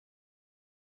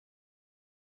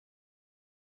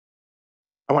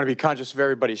I want to be conscious of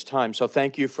everybody's time, so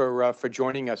thank you for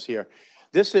joining us here.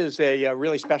 This is a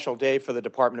really special day for the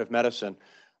Department of Medicine.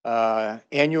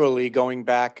 Annually, going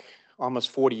back almost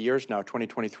 40 years now,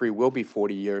 2023 will be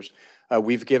 40 years,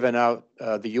 we've given out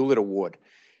the Hewlett Award.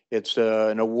 It's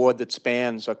an award that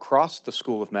spans across the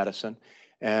School of Medicine,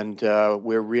 and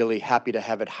we're really happy to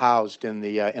have it housed in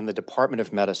the Department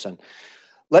of Medicine.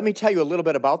 Let me tell you a little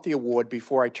bit about the award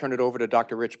before I turn it over to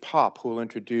Dr. Rich Popp, who will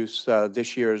introduce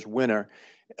this year's winner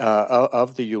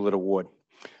of the Hewlett Award.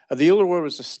 The Hewlett Award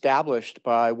was established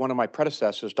by one of my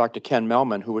predecessors, Dr. Ken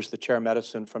Melman, who was the chair of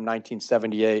medicine from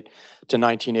 1978 to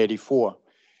 1984.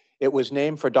 It was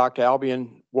named for Dr.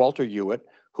 Albion Walter Hewlett,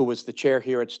 who was the chair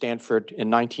here at Stanford in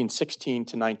 1916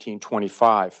 to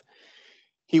 1925.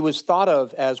 He was thought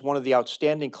of as one of the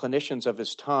outstanding clinicians of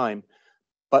his time,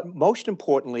 but most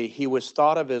importantly, he was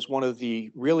thought of as one of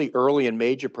the really early and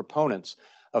major proponents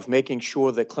of making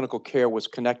sure that clinical care was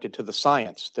connected to the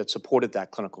science that supported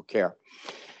that clinical care.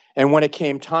 And when it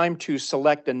came time to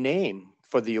select a name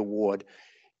for the award,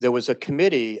 there was a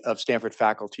committee of Stanford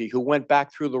faculty who went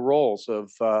back through the roles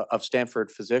of Stanford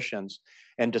physicians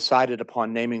and decided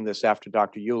upon naming this after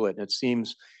Dr. Hewlett. And it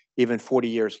seems even 40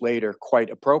 years later, quite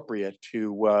appropriate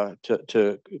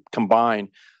to combine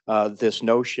this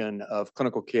notion of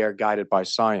clinical care guided by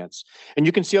science. And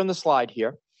you can see on the slide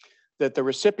here that the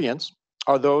recipients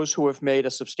are those who have made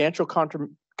a substantial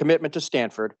commitment to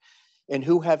Stanford and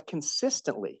who have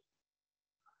consistently,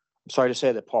 I'm sorry to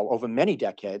say that, Paul, over many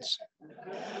decades,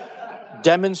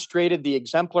 demonstrated the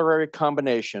exemplary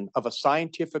combination of a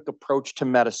scientific approach to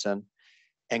medicine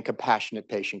and compassionate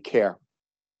patient care.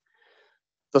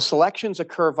 The selections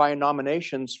occur via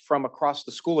nominations from across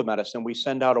the School of Medicine. We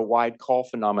send out a wide call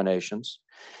for nominations.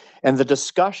 And the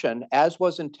discussion, as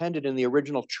was intended in the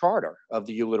original charter of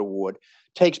the Hewlett Award,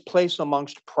 takes place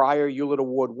amongst prior Hewlett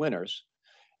Award winners.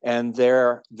 And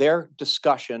their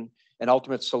discussion and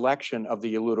ultimate selection of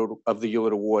the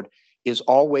Hewlett Award is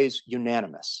always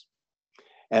unanimous.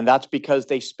 And that's because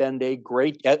they spend a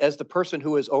great, as the person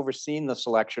who has overseen the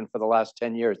selection for the last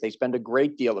 10 years, they spend a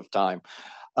great deal of time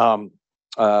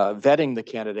vetting the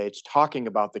candidates, talking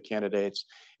about the candidates,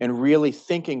 and really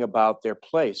thinking about their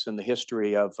place in the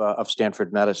history of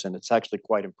Stanford medicine. It's actually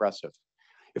quite impressive.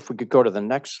 If we could go to the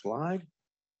next slide.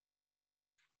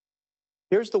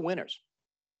 Here's the winners.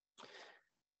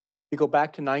 You go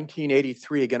back to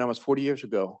 1983, again, almost 40 years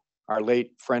ago, our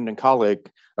late friend and colleague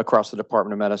across the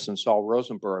Department of Medicine, Saul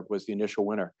Rosenberg, was the initial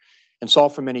winner. And Saul,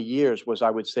 for many years, was, I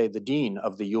would say, the dean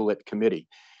of the Hewlett Committee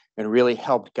and really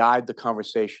helped guide the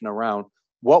conversation around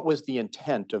what was the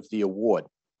intent of the award.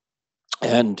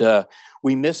 And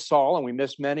we miss Saul, and we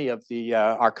miss many of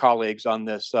our colleagues on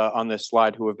this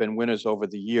slide who have been winners over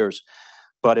the years.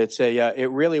 But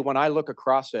it really, when I look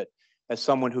across it, as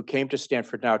someone who came to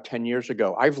Stanford now 10 years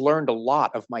ago, I've learned a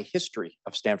lot of my history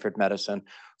of Stanford medicine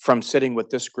from sitting with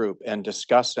this group and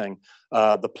discussing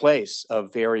the place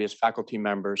of various faculty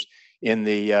members in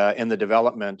the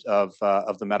development of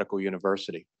the medical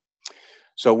university.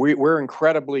 So we're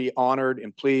incredibly honored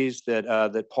and pleased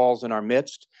that Paul's in our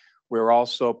midst. We're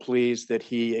also pleased that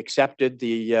he accepted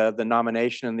the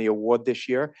nomination and the award this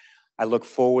year. I look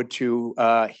forward to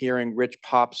hearing Rich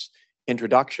Popp's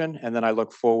introduction, and then I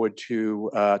look forward to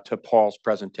Paul's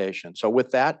presentation. So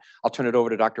with that, I'll turn it over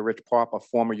to Dr. Rich Popp, a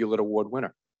former Hewlett Award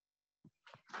winner.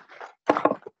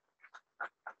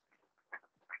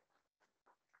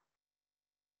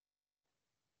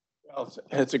 Well,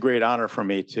 it's a great honor for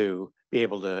me to be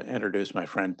able to introduce my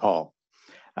friend Paul.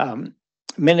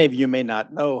 Many of you may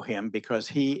not know him because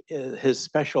his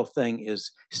special thing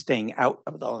is staying out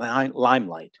of the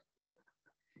limelight.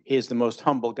 He is the most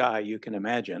humble guy you can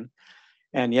imagine.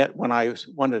 And yet, when I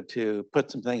wanted to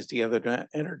put some things together to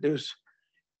introduce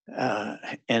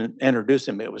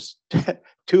him, it was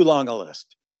too long a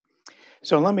list.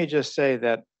 So let me just say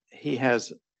that he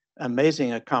has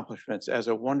amazing accomplishments as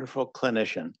a wonderful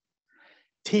clinician,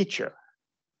 teacher,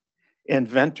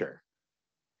 inventor,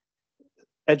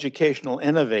 educational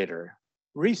innovator,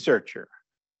 researcher,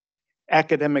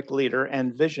 academic leader,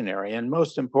 and visionary. And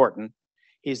most important,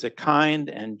 he's a kind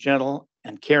and gentle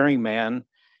and caring man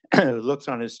who looks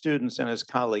on his students and his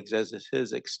colleagues as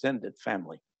his extended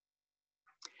family.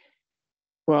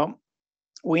 Well,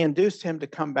 we induced him to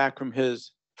come back from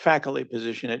his faculty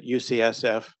position at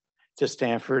UCSF to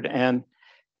Stanford, and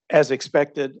as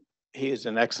expected, he is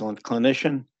an excellent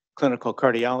clinician, clinical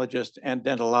cardiologist, and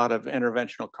did a lot of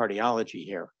interventional cardiology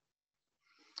here.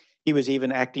 He was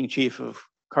even acting chief of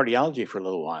cardiology for a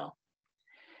little while.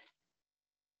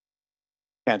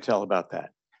 Can't tell about that.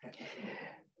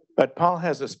 But Paul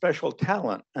has a special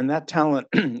talent, and that talent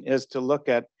is to look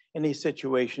at any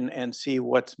situation and see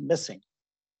what's missing.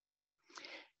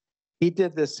 He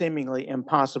did this seemingly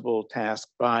impossible task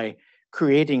by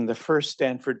creating the first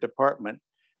Stanford department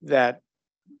that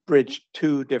bridged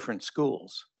two different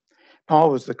schools. Paul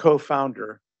was the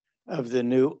co-founder of the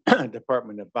new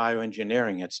Department of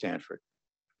Bioengineering at Stanford.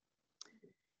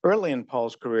 Early in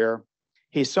Paul's career,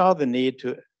 he saw the need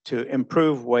to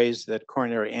improve ways that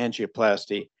coronary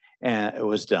angioplasty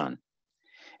was done.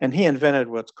 And he invented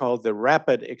what's called the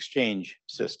rapid exchange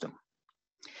system.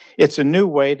 It's a new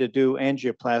way to do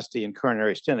angioplasty and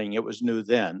coronary stenting. It was new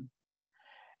then.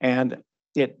 And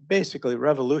it basically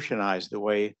revolutionized the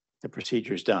way the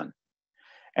procedure is done.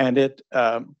 And it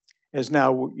is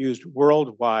now used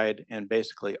worldwide in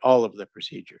basically all of the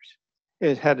procedures.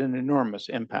 It had an enormous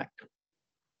impact.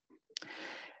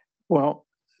 Well,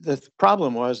 the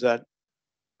problem was that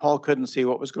Paul couldn't see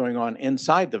what was going on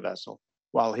inside the vessel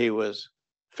while he was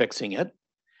fixing it.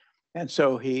 And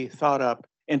so he thought up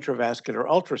intravascular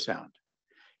ultrasound.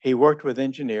 He worked with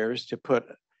engineers to put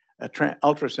an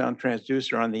ultrasound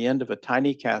transducer on the end of a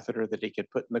tiny catheter that he could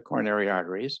put in the coronary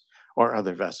arteries or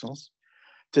other vessels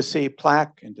to see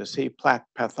plaque and to see plaque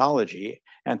pathology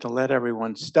and to let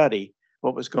everyone study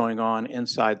what was going on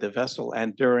inside the vessel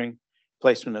and during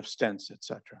placement of stents,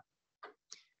 etc.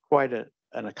 Quite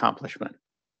an accomplishment.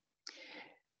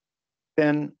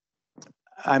 Then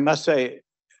I must say,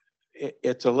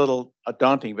 it's a little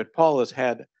daunting, but Paul has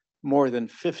had more than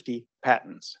 50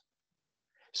 patents.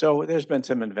 So there's been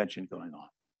some invention going on.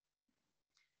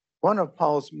 One of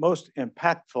Paul's most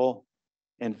impactful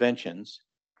inventions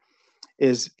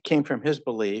came from his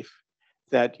belief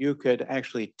that you could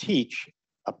actually teach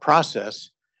a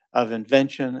process of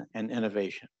invention and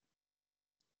innovation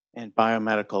in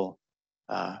biomedical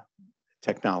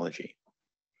technology.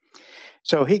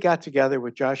 So he got together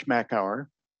with Josh Macauer,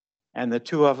 and the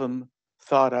two of them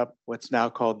thought up what's now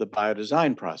called the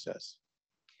biodesign process.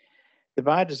 The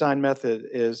biodesign method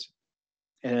it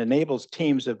enables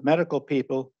teams of medical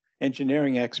people,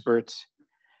 engineering experts,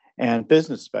 and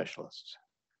business specialists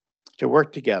to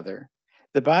work together.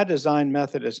 The biodesign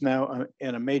method is now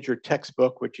in a major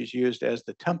textbook, which is used as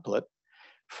the template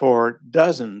for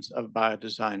dozens of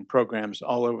biodesign programs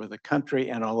all over the country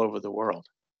and all over the world.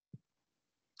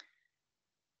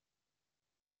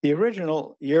 The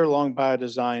original year-long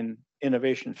biodesign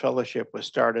innovation fellowship was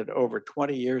started over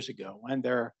 20 years ago, and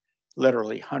there are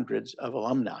literally hundreds of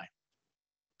alumni.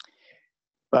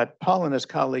 But Paul and his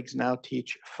colleagues now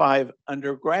teach 5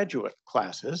 undergraduate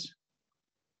classes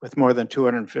with more than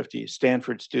 250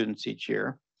 Stanford students each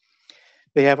year.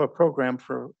 They have a program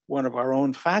for one of our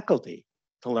own faculty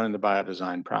to learn the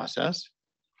biodesign process.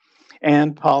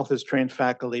 And Paul has trained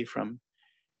faculty from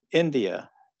India,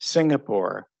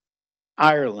 Singapore,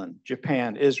 Ireland,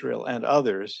 Japan, Israel, and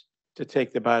others to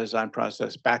take the biodesign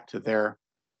process back to their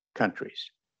countries.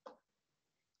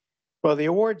 Well, the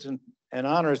awards and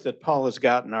honors that Paul has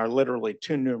gotten are literally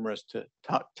too numerous to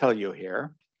tell you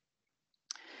here.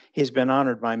 He's been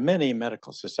honored by many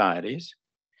medical societies.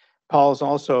 Paul is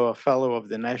also a fellow of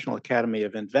the National Academy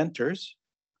of Inventors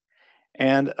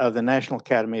and of the National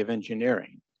Academy of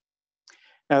Engineering.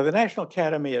 Now, the National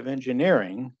Academy of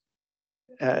Engineering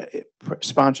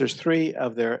sponsors 3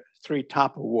 of their 3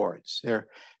 top awards. They're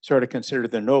sort of considered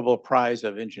the Nobel Prize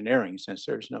of Engineering, since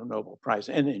there's no Nobel Prize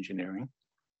in engineering.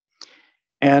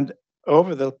 And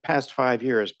over the past 5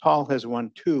 years, Paul has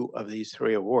won 2 of these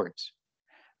 3 awards.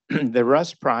 The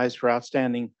Russ Prize for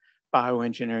Outstanding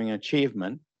Bioengineering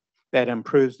Achievement that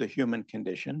improves the human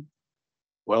condition,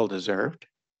 well deserved.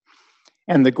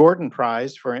 And the Gordon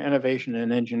Prize for Innovation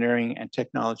in Engineering and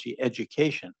Technology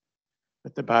Education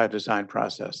with the biodesign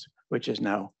process, which is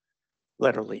now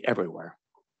literally everywhere.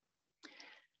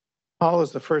 Paul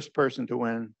is the first person to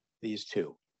win these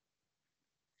 2.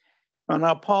 Well,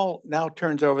 now Paul now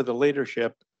turns over the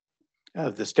leadership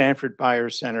of the Stanford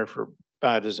Byers Center for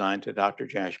Biodesign to Dr.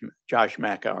 Josh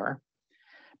Macauer,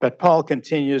 but Paul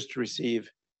continues to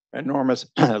receive enormous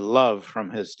love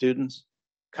from his students,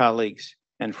 colleagues,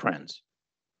 and friends.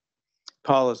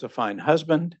 Paul is a fine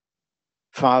husband,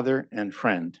 father, and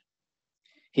friend.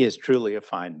 He is truly a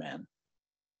fine man.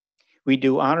 We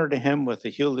do honor to him with the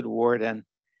Hewlett Award,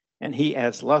 and he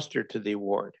adds luster to the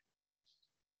award.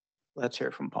 Let's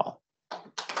hear from Paul.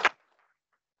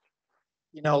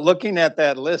 You know, looking at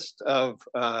that list of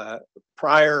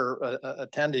prior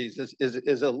attendees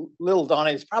is a little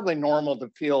daunting. It's probably normal to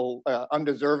feel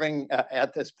undeserving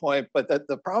at this point, but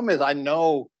the problem is I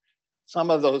know some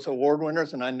of those award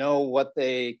winners and I know what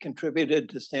they contributed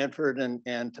to Stanford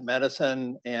and to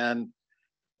medicine. And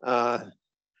well,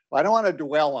 I don't want to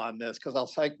dwell on this because I'll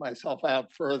psych myself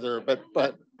out further,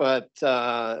 but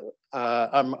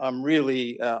I'm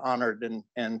really honored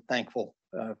and thankful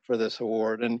for this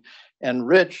award. And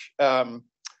Rich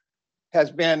has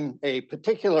been a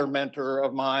particular mentor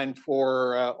of mine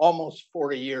for almost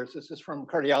 40 years. This is from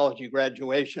cardiology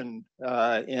graduation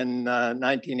in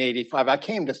 1985. I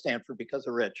came to Stanford because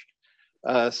of Rich.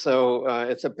 So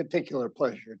it's a particular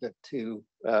pleasure to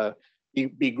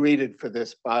be greeted for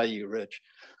this by you, Rich.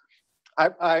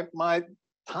 My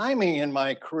timing in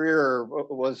my career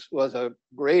was a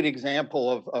great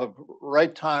example of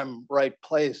right time, right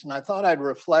place. And I thought I'd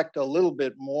reflect a little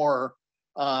bit more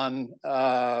on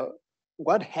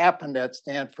what happened at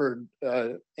Stanford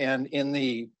and in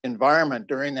the environment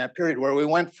during that period, where we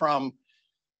went from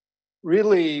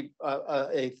really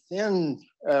a thin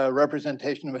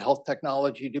representation of health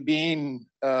technology to being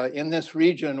in this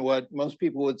region what most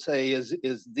people would say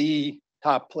is the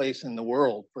top place in the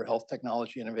world for health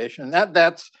technology innovation. And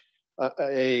that's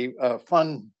a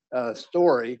fun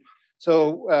story.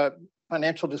 So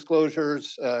financial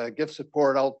disclosures, gift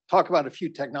support. I'll talk about a few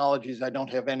technologies. I don't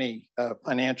have any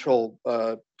financial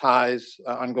ties,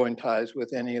 ongoing ties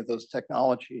with any of those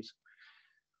technologies.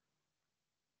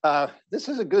 This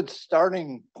is a good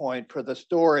starting point for the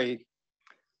story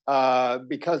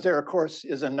because there, of course,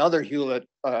 is another Hewlett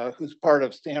who's part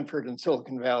of Stanford and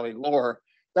Silicon Valley lore.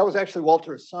 That was actually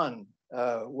Walter's son,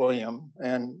 William,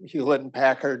 and Hewlett and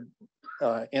Packard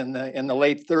in the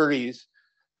late 30s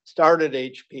started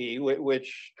HP,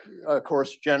 which of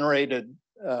course generated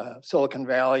Silicon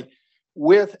Valley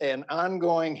with an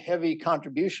ongoing heavy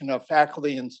contribution of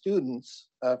faculty and students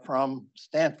from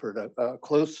Stanford, a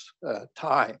close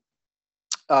tie.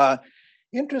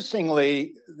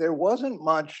 Interestingly, there wasn't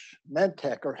much med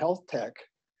tech or health tech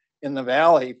in the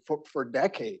Valley for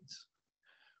decades.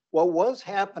 What was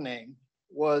happening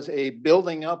was a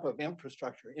building up of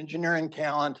infrastructure, engineering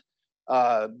talent,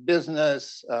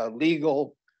 business,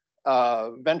 legal,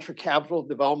 venture capital,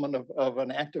 development of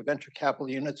an active venture capital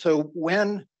unit. So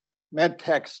when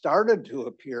medtech started to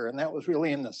appear, and that was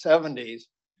really in the 70s,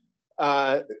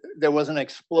 there was an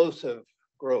explosive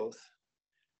growth.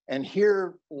 And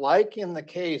here, like in the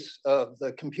case of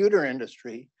the computer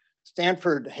industry,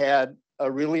 Stanford had a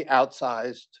really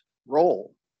outsized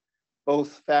role,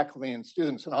 both faculty and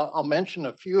students. And I'll mention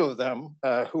a few of them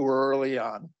who were early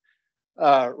on.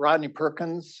 Rodney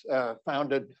Perkins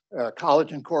founded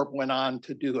College and Corp, went on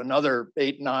to do another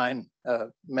 8, 9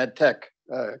 med tech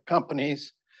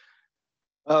companies.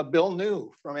 Bill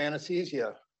New from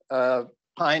anesthesia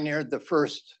pioneered the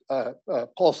first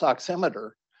pulse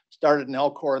oximeter, started in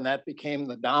Elcor, and that became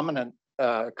the dominant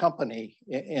company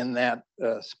in that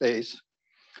space.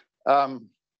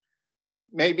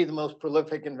 Maybe the most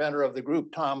prolific inventor of the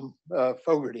group, Tom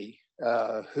Fogarty,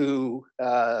 who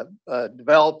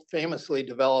famously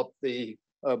developed the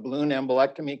balloon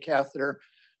embolectomy catheter,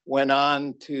 went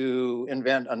on to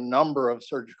invent a number of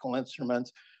surgical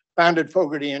instruments, founded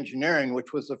Fogarty Engineering,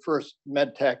 which was the first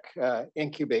medtech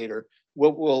incubator.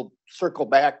 We'll circle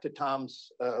back to Tom's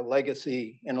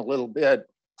legacy in a little bit.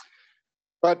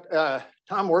 But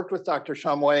Tom worked with Dr.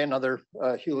 Shumway, another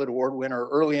Hewlett Award winner,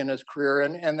 early in his career,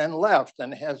 and then left,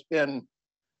 and has been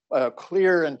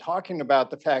clear in talking about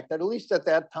the fact that at least at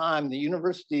that time, the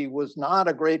university was not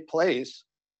a great place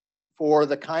for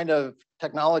the kind of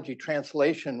technology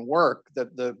translation work,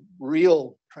 the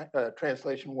real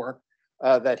translation work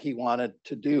that he wanted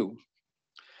to do.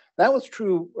 That was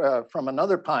true from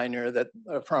another pioneer that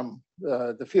from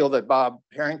the field that Bob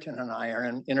Harrington and I are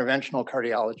in, interventional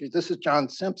cardiology. This is John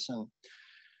Simpson.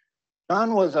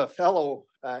 John was a fellow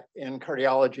in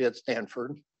cardiology at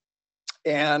Stanford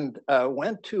and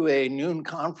went to a noon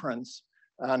conference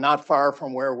not far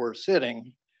from where we're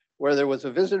sitting, where there was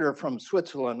a visitor from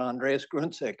Switzerland, Andreas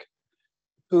Grunzig,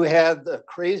 who had the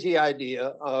crazy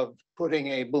idea of putting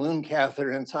a balloon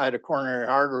catheter inside a coronary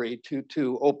artery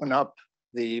to open up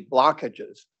the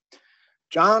blockages.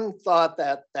 John thought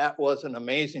that that was an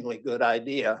amazingly good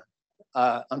idea.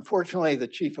 Unfortunately, the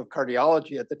chief of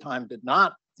cardiology at the time did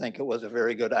not think it was a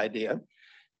very good idea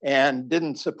and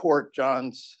didn't support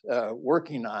John's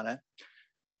working on it.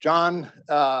 John,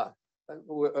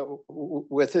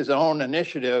 with his own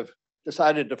initiative,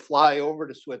 decided to fly over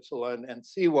to Switzerland and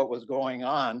see what was going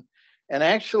on and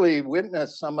actually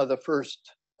witness some of the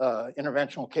first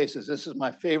interventional cases. This is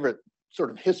my favorite sort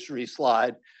of history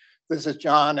slide. This is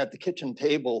John at the kitchen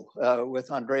table with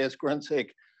Andreas Grunzig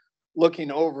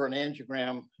looking over an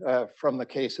angiogram from the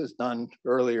cases done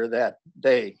earlier that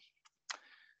day.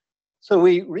 So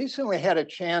we recently had a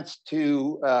chance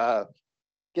to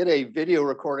get a video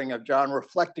recording of John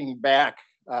reflecting back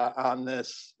on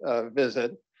this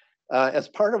visit. as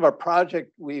part of a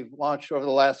project we've launched over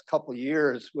the last couple of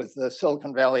years with the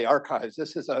Silicon Valley Archives.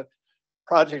 This is a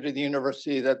project at the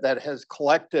university that has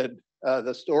collected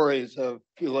the stories of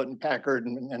Hewlett and Packard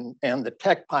and the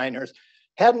tech pioneers.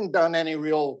 Hadn't done any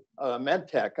real med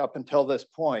tech up until this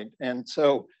point. And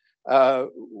so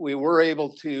we were able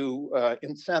to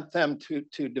incent them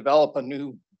to develop a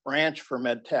new branch for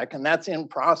med tech, and that's in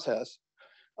process.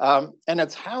 And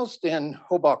it's housed in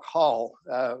Hobach Hall,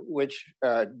 which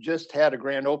just had a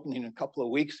grand opening a couple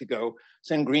of weeks ago. It's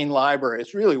in Green Library.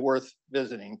 It's really worth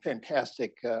visiting,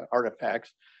 fantastic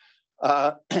artifacts.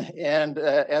 And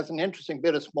as an interesting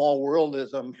bit of small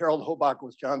worldism, Harold Hobach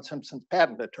was John Simpson's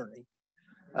patent attorney.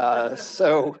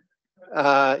 So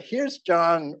here's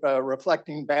John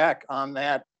reflecting back on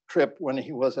that trip when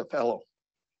he was a fellow.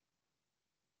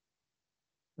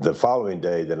 The following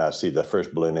day, then I see the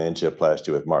first balloon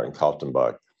angioplasty with Martin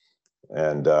Kaltenbach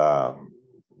and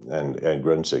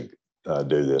Grunzig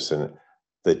do this. And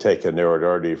they take a narrowed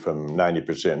artery from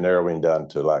 90% narrowing down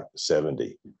to like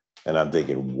 70. And I'm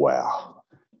thinking, wow,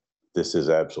 this is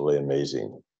absolutely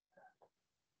amazing.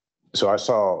 So I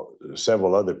saw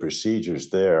several other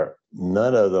procedures there.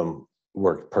 None of them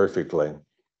worked perfectly,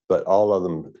 but all of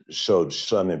them showed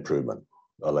some improvement,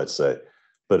 let's say.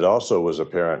 But it also was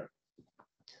apparent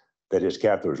that his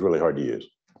catheter was really hard to use,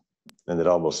 and that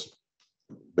almost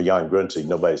beyond Grunzig,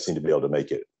 nobody seemed to be able to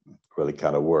make it really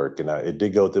kind of work. And it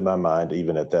did go through my mind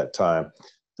even at that time.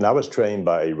 And I was trained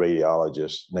by a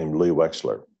radiologist named Louis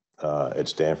Wexler at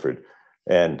Stanford.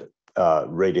 And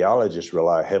radiologists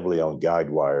rely heavily on guide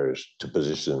wires to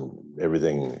position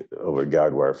everything over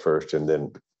guide wire first. And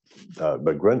then,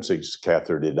 but Grunzig's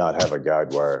catheter did not have a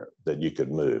guide wire that you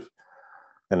could move.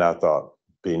 And I thought,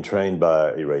 being trained by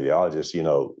a radiologist, you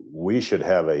know, we should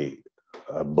have a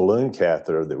balloon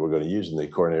catheter that we're going to use in the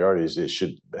coronary arteries. It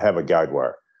should have a guide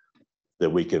wire that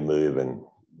we can move, and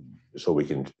so we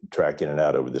can track in and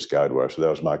out over this guide wire. So that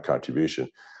was my contribution.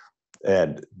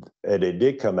 And it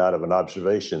did come out of an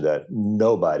observation that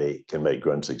nobody can make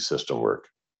Grunzig's system work.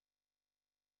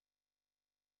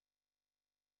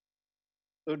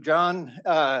 So John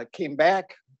came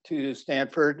back to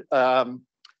Stanford.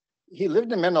 He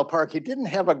lived in Menlo Park. He didn't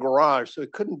have a garage, so he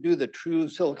couldn't do the true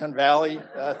Silicon Valley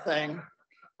thing.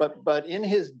 But in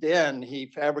his den, he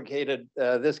fabricated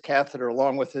this catheter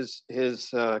along with his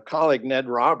colleague, Ned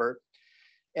Robert.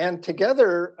 And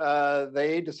together,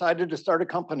 they decided to start a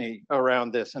company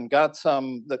around this and got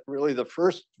really the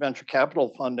first venture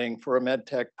capital funding for a med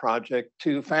tech project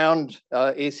to found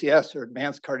ACS, or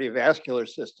Advanced Cardiovascular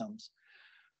Systems.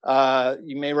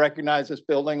 You may recognize this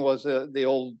building was the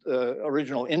old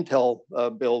original Intel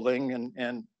building.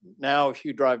 And now if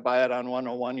you drive by it on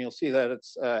 101, you'll see that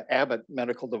it's Abbott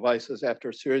Medical Devices after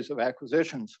a series of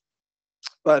acquisitions.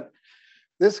 But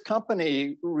this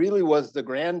company really was the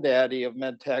granddaddy of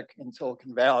med tech in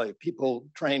Silicon Valley. People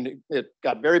trained, it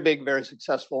got very big, very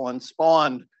successful, and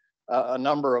spawned a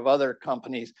number of other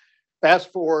companies.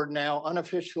 Fast forward now,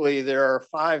 unofficially, there are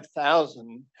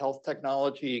 5,000 health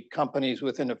technology companies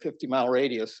within a 50-mile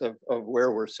radius of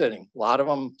where we're sitting. A lot of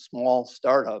them small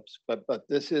startups, but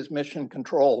this is mission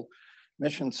control,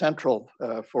 mission central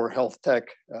for health tech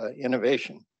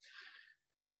innovation.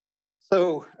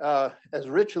 So as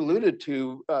Rich alluded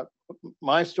to,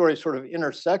 my story sort of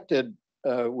intersected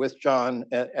with John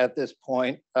at this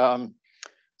point.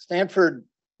 Stanford,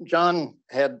 John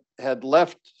had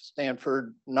left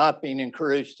Stanford, not being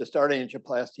encouraged to start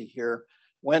angioplasty here,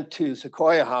 went to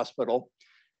Sequoia Hospital,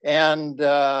 and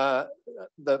the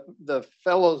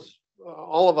fellows,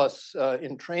 all of us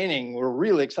in training, were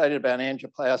really excited about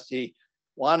angioplasty,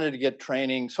 wanted to get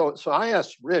training. So I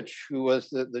asked Rich, who was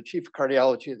the chief of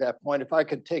cardiology at that point, if I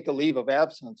could take a leave of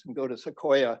absence and go to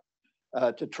Sequoia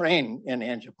to train in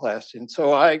angioplasty. And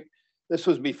so this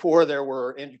was before there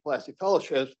were angioplasty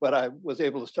fellowships, but I was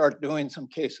able to start doing some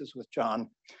cases with John.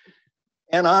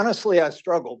 And honestly, I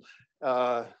struggled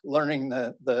learning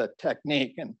the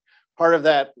technique. And part of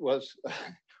that was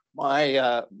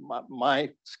my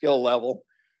skill level.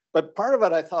 But part of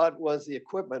it, I thought, was the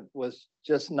equipment was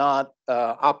just not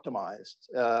optimized.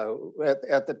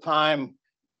 At the time,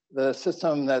 the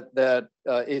system that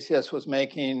ACS was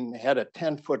making had a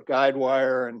 10-foot guide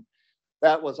wire, and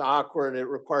that was awkward. It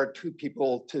required two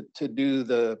people to do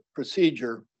the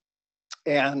procedure,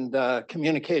 and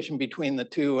communication between the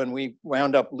two, and we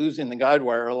wound up losing the guide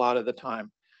wire a lot of the time.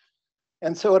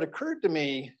 And so it occurred to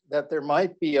me that there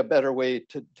might be a better way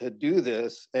to do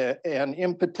this, and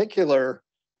in particular,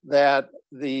 that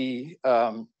the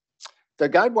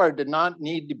guide wire did not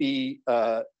need to be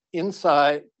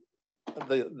inside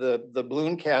the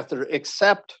balloon catheter,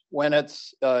 except when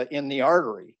it's in the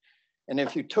artery. And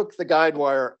if you took the guide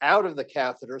wire out of the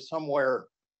catheter somewhere,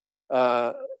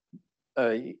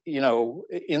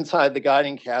 inside the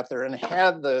guiding catheter and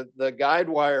had the guide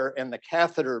wire and the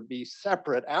catheter be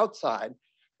separate outside,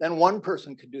 then one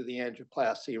person could do the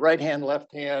angioplasty. Right hand,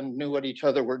 left hand, knew what each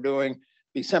other were doing,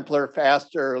 be simpler,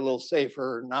 faster, a little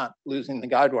safer, not losing the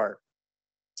guide wire.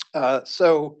 I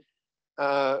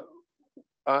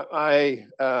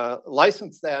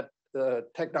licensed that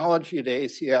technology to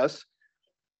ACS.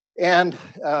 And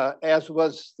as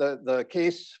was the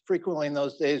case frequently in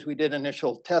those days, we did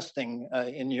initial testing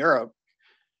in Europe.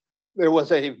 There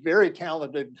was a very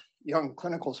talented young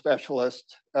clinical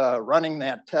specialist running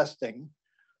that testing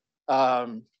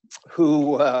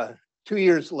who 2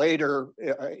 years later,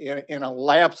 in a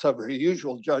lapse of her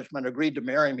usual judgment, agreed to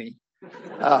marry me.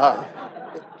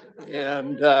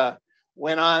 And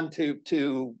went on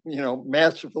to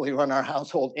masterfully run our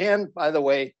household. And by the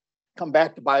way, come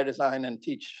back to biodesign and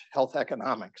teach health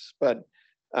economics. But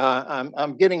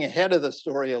I'm getting ahead of the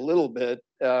story a little bit.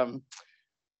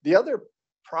 The other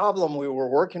problem we were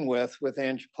working with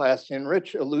angioplasty, and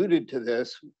Rich alluded to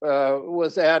this,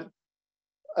 was that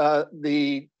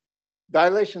the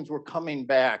dilations were coming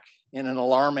back in an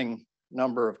alarming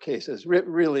number of cases,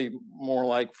 really more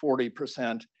like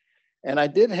 40%. And I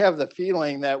did have the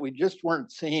feeling that we just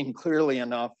weren't seeing clearly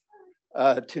enough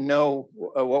to know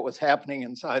what was happening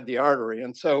inside the artery.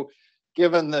 And so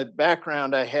given the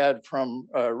background I had from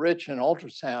Rich in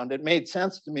ultrasound, it made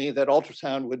sense to me that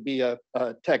ultrasound would be a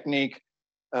technique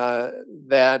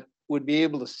that would be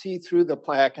able to see through the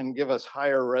plaque and give us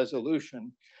higher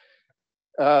resolution.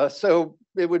 So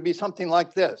it would be something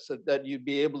like this, that you'd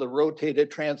be able to rotate a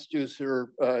transducer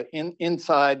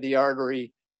inside the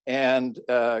artery and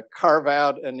carve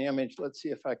out an image. Let's see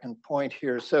if I can point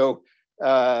here. So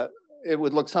it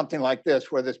would look something like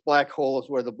this, where this black hole is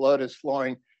where the blood is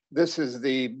flowing. This is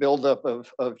the buildup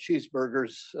of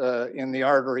cheeseburgers in the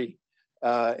artery,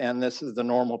 and this is the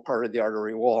normal part of the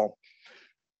artery wall.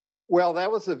 Well,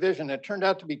 that was the vision. It turned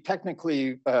out to be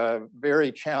technically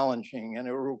very challenging, and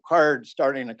it required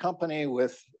starting a company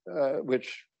with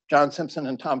which John Simpson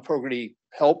and Tom Fogarty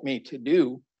helped me to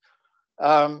do.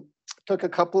 Took a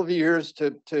couple of years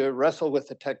to wrestle with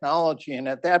the technology, and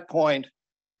at that point,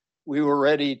 we were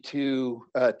ready to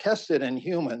test it in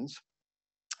humans.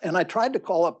 And I tried to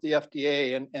call up the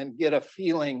FDA and get a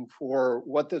feeling for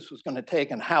what this was going to take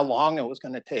and how long it was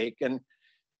going to take. And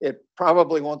it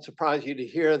probably won't surprise you to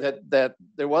hear that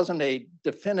there wasn't a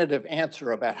definitive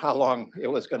answer about how long it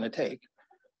was going to take.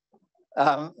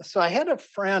 So I had a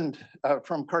friend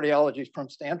from cardiology from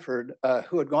Stanford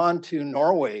who had gone to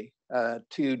Norway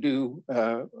to do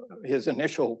his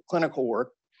initial clinical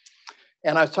work.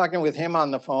 And I was talking with him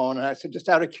on the phone, and I said, just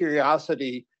out of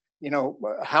curiosity,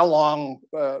 how long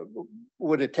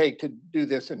would it take to do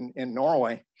this in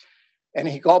Norway? And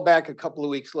he called back a couple of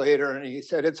weeks later, and he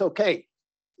said, it's okay.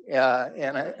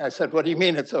 And I said, what do you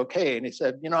mean it's okay? And he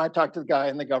said, I talked to the guy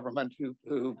in the government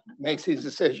who makes these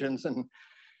decisions. And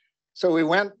so we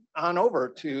went on over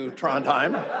to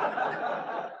Trondheim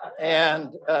and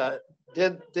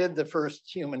did the first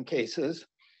human cases.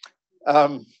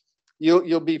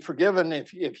 You'll be forgiven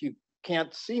if you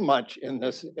can't see much in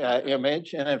this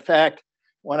image. And in fact,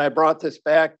 when I brought this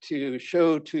back to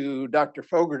show to Dr.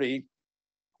 Fogarty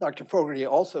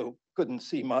also couldn't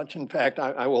see much. In fact,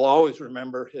 I will always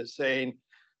remember his saying,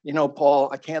 Paul,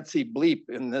 I can't see bleep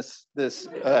in this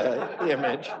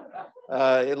image.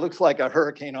 It looks like a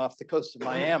hurricane off the coast of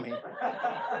Miami.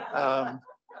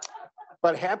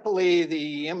 But happily,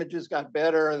 the images got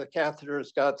better, the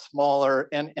catheters got smaller,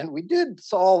 and we did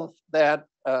solve that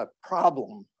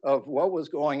problem of what was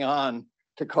going on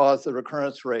to cause the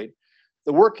recurrence rate.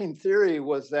 The working theory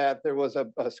was that there was a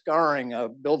scarring, a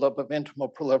buildup of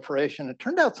intimal proliferation. It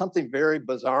turned out something very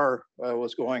bizarre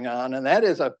was going on, and that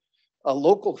is a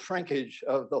local shrinkage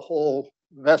of the whole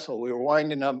vessel. We were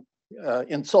winding up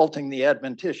insulting the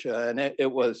adventitia, and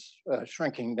it was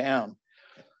shrinking down.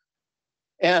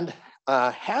 And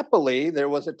happily, there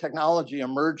was a technology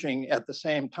emerging at the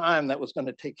same time that was going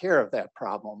to take care of that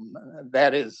problem.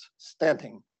 That is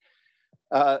stenting.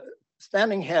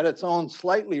 Stenting had its own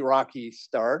slightly rocky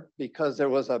start because there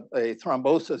was a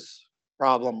thrombosis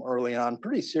problem early on,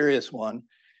 pretty serious one.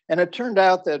 And it turned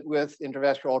out that with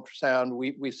intravascular ultrasound,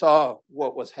 we saw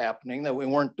what was happening, that we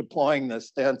weren't deploying the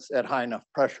stents at high enough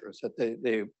pressures, that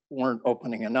they weren't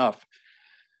opening enough.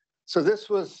 So this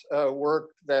was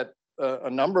work that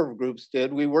a number of groups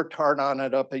did. We worked hard on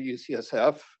it up at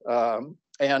UCSF. And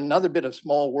another bit of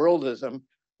small worldism,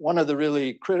 one of the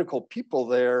really critical people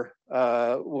there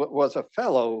was a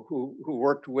fellow who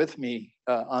worked with me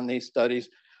on these studies,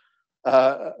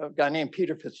 a guy named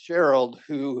Peter Fitzgerald,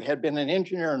 who had been an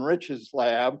engineer in Rich's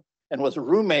lab and was a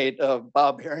roommate of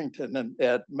Bob Harrington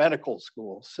at medical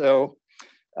school. So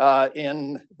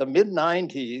in the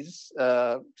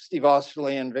mid-90s, Steve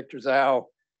Osterly and Victor Zhao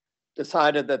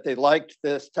decided that they liked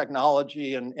this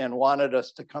technology and wanted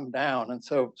us to come down. And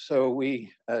so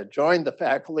we joined the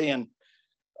faculty, and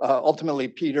ultimately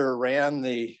Peter ran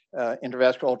the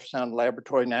intravascular ultrasound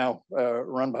laboratory, now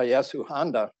run by Yasu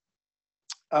Handa.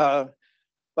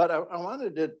 But I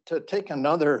wanted to take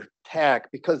another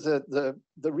tack, because the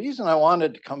reason I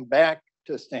wanted to come back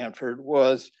to Stanford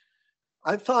was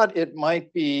I thought it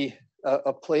might be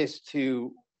a place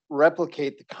to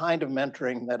replicate the kind of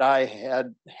mentoring that I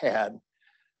had had.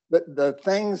 The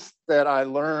things that I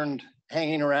learned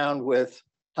hanging around with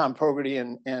Tom Fogarty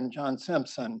and John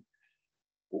Simpson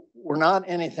were not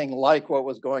anything like what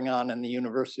was going on in the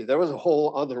university. There was a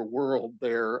whole other world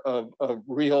there of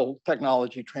real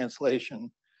technology translation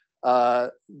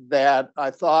that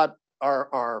I thought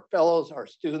our fellows, our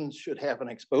students should have an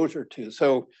exposure to.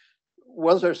 So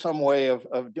was there some way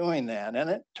of doing that? And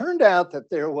it turned out that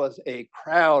there was a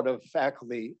crowd of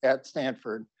faculty at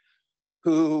Stanford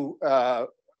who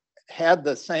had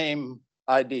the same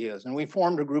ideas. And we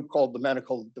formed a group called the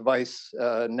Medical Device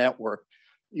Network.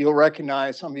 Some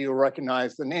of you will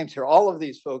recognize the names here. All of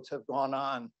these folks have gone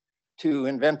on to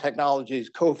invent technologies,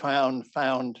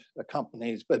 found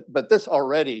companies, but this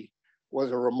already was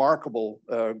a remarkable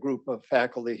group of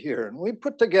faculty here. And we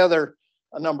put together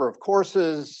a number of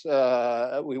courses.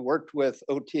 We worked with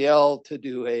OTL to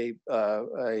do a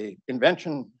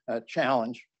invention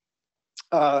challenge.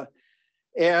 Then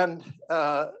in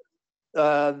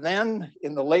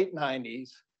the late 90s,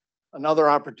 another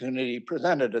opportunity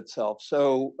presented itself.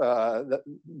 So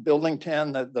Building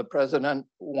 10, the president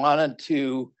wanted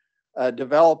to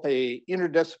develop a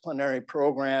interdisciplinary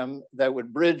program that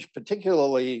would bridge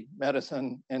particularly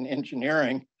medicine and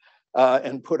engineering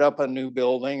and put up a new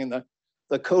building. And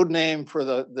the code name for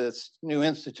this new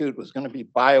institute was going to be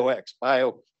BioX,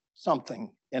 bio something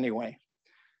anyway.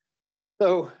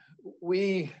 So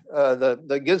we,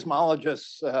 the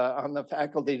gizmologists on the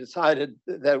faculty, decided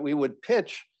that we would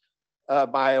pitch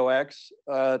BioX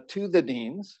to the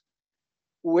deans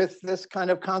with this kind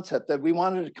of concept that we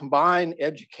wanted to combine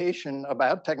education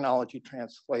about technology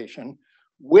translation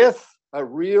with a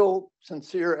real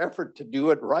sincere effort to do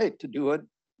it right, to do it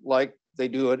like they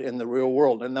do it in the real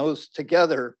world. And those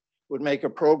together would make a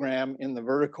program in the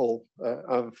vertical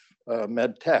of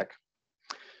med tech.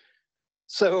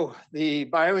 So the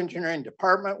bioengineering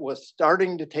department was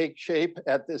starting to take shape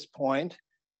at this point,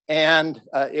 and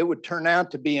it would turn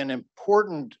out to be an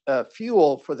important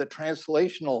fuel for the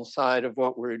translational side of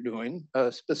what we're doing,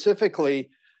 specifically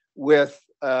with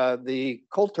the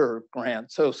Coulter grant.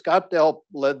 So Scott Delp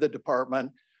led the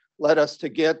department, led us to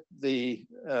get the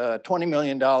 $20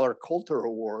 million Coulter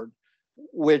Award,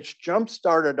 which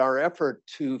jump-started our effort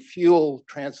to fuel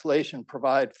translation,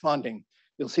 provide funding.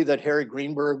 You'll see that Harry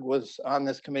Greenberg was on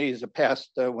this committee as a past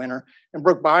winner, and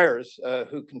Brooke Byers,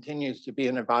 who continues to be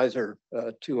an advisor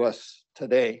to us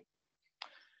today.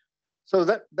 So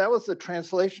that was the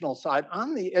translational side.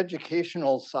 On the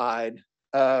educational side,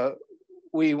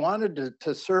 we wanted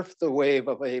to surf the wave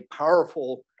of a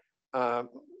powerful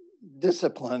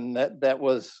discipline that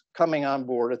was coming on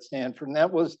board at Stanford, and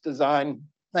that was design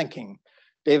thinking.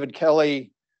 David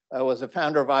Kelly was a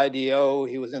founder of IDEO.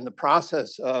 He was in the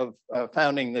process of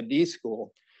founding the D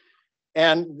School.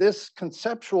 And this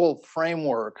conceptual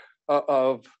framework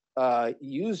of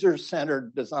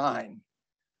user-centered design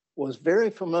was very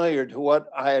familiar to what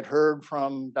I had heard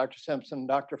from Dr. Simpson and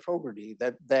Dr. Fogarty,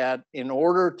 that in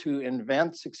order to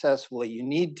invent successfully, you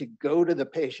need to go to the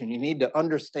patient. You need to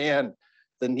understand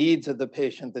the needs of the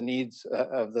patient, the needs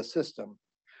of the system.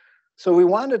 So we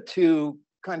wanted to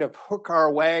kind of hook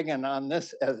our wagon on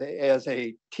this as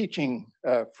a teaching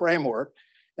framework.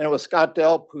 And it was Scott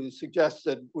Delp who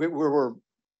suggested we were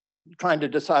trying to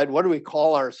decide what do we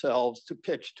call ourselves to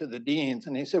pitch to the deans.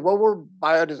 And he said, well, we're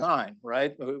biodesign,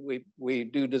 right? We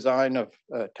do design of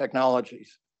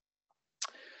technologies.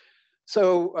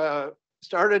 So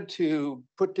started to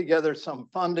put together some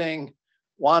funding,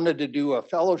 wanted to do a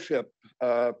fellowship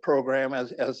program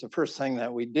as the first thing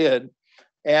that we did.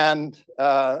 And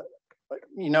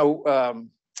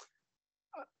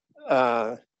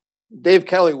Dave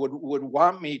Kelly would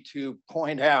want me to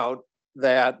point out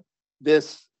that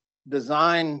this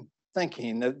design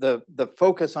thinking, the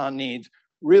focus on needs,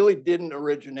 really didn't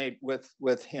originate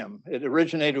with him. It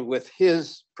originated with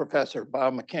his professor,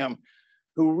 Bob McKim,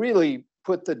 who really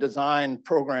put the design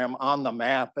program on the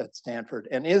map at Stanford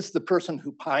and is the person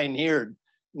who pioneered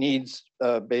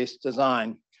needs-based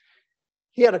design.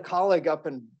 He had a colleague up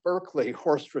in Berkeley,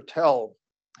 Horst Rattel,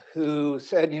 who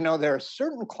said, you know, there are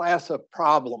certain class of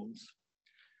problems,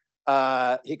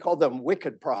 he called them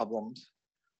wicked problems,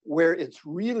 where it's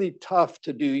really tough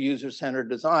to do user-centered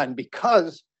design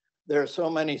because there are so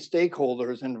many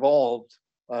stakeholders involved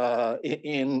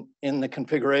in the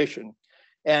configuration.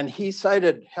 And he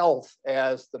cited health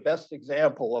as the best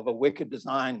example of a wicked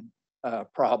design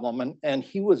problem, and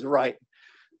he was right.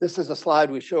 This is a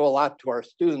slide we show a lot to our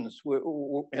students,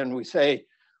 and we say,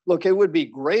 look, it would be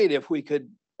great if we could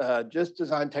just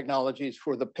design technologies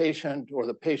for the patient or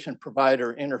the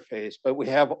patient-provider interface, but we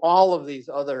have all of these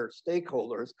other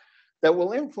stakeholders that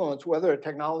will influence whether a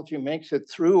technology makes it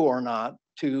through or not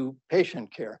to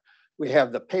patient care. We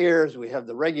have the payers, we have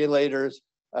the regulators,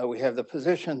 we have the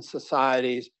physician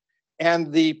societies,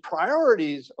 and the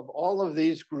priorities of all of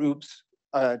these groups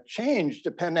change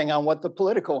depending on what the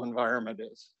political environment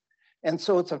is. And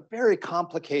so it's a very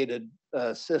complicated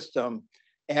system,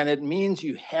 and it means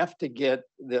you have to get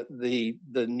the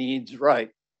needs right.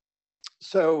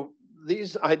 So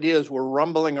these ideas were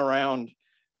rumbling around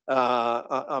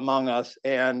among us,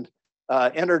 and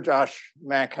enter Josh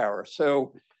Macauer.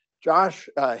 So Josh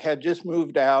had just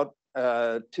moved out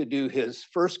to do his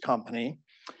first company,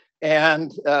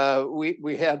 and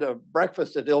we had a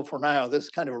breakfast at Il Fornaio. This is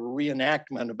kind of a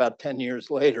reenactment about 10 years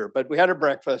later, but we had a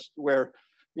breakfast where,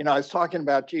 you know, I was talking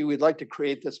about, gee, we'd like to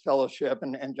create this fellowship,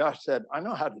 and Josh said, I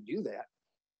know how to do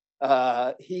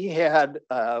that. He had,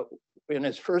 in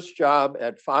his first job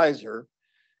at Pfizer,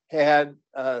 had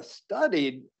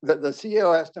studied, the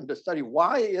CEO asked him to study,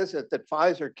 why is it that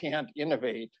Pfizer can't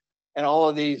innovate and all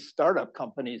of these startup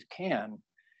companies can?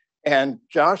 And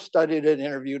Josh studied it,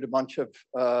 interviewed a bunch of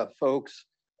folks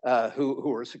who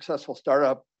were successful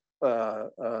startup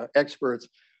experts.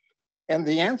 And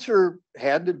the answer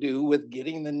had to do with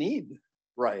getting the need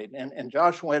right. And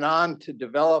Josh went on to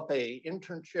develop an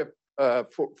internship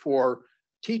for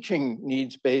teaching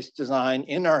needs-based design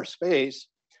in our space,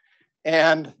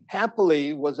 and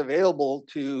happily was available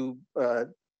to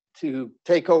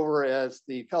take over as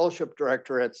the fellowship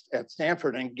director at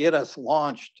Stanford and get us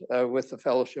launched with the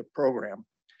fellowship program.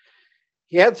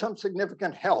 He had some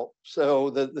significant help. So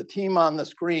the team on the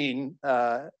screen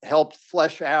helped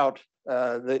flesh out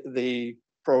the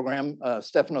program,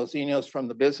 Stefano Zenios from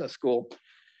the business school.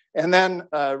 And then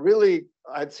really,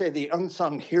 I'd say the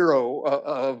unsung hero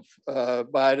of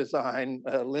biodesign,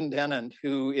 Lynn Dennant,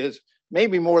 who is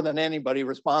maybe more than anybody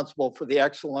responsible for the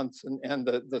excellence and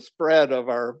the spread of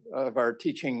our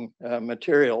teaching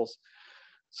materials.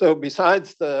 So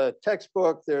besides the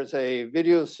textbook, there's a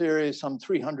video series, some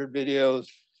 300 videos.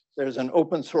 There's an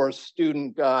open source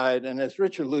student guide. And as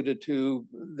Rich alluded to,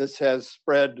 this has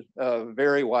spread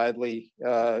very widely,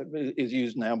 is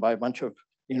used now by a bunch of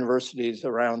universities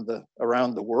around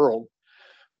the world.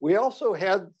 We also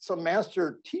had some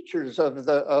master teachers of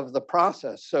the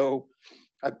process. So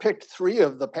I picked 3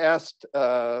 of the past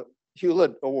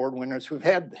Hewlett Award winners who've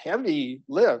had heavy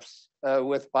lifts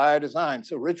with biodesign.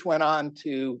 So Rich went on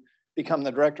to become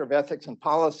the Director of Ethics and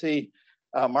Policy.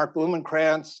 Mark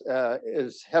Blumenkrantz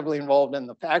is heavily involved in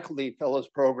the Faculty Fellows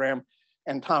Program.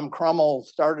 And Tom Crummell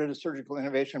started a surgical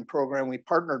innovation program. We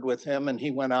partnered with him, and he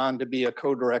went on to be a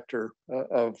co-director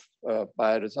of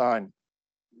biodesign.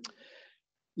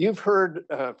 You've heard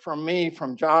from me,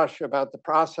 from Josh, about the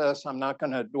process. I'm not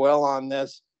going to dwell on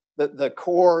this. The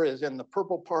core is in the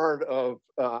purple part of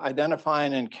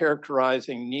identifying and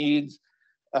characterizing needs.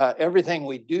 Everything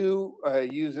we do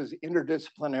uses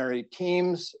interdisciplinary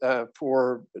teams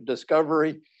for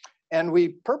discovery. And we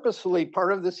purposefully,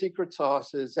 part of the secret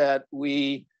sauce is that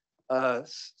we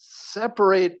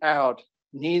separate out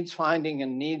needs finding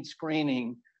and needs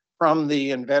screening from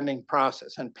the inventing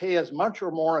process and pay as much or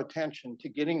more attention to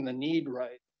getting the need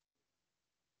right.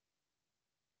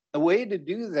 The way to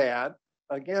do that,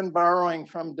 again, borrowing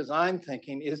from design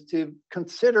thinking, is to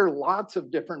consider lots of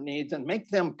different needs and make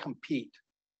them compete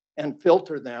and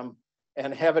filter them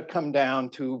and have it come down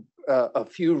to a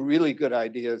few really good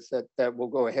ideas that will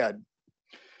go ahead.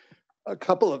 A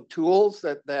couple of tools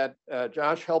that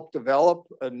Josh helped develop: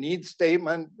 a need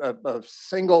statement, a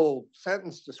single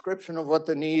sentence description of what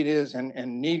the need is,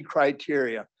 and need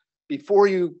criteria. Before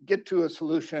you get to a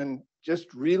solution,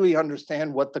 just really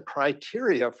understand what the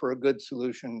criteria for a good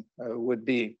solution would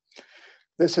be.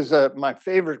 This is my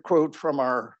favorite quote from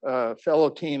our fellow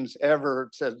teams ever.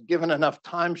 It says, given enough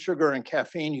time, sugar, and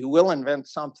caffeine, you will invent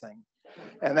something.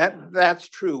 And that's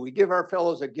true. We give our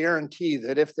fellows a guarantee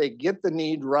that if they get the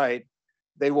need right,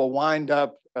 they will wind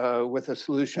up with a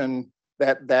solution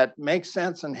that makes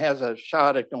sense and has a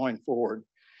shot at going forward.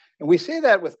 And we say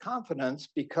that with confidence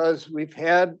because we've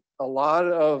had a lot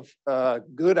of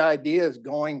good ideas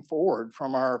going forward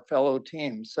from our fellow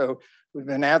teams. So we've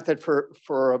been at it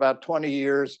for about 20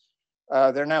 years.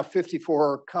 There are now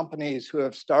 54 companies who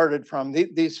have started from,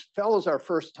 these fellows are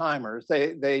first timers.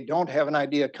 They don't have an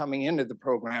idea coming into the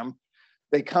program.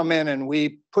 They come in and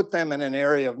we put them in an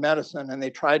area of medicine and they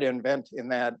try to invent in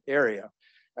that area.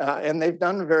 And they've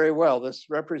done very well. This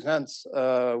represents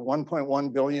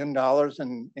 $1.1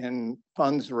 billion in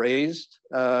funds raised.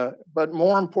 But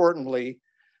more importantly,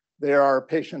 there are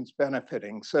patients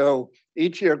benefiting. So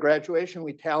each year graduation,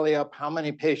 we tally up how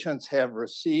many patients have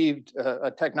received a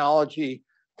technology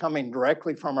coming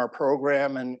directly from our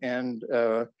program. And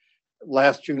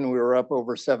last June, we were up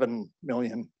over 7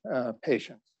 million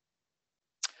patients.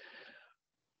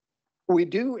 We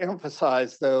do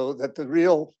emphasize, though, that the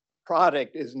real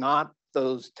product is not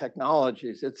those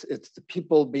technologies. It's the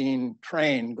people being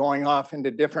trained, going off into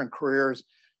different careers,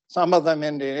 some of them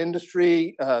into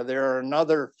industry. There are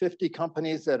another 50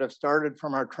 companies that have started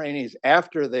from our trainees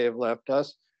after they have left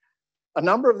us. A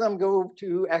number of them go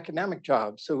to academic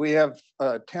jobs. So we have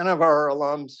 10 of our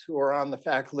alums who are on the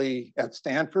faculty at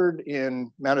Stanford in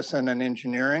medicine and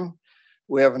engineering.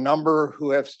 We have a number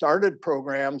who have started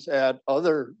programs at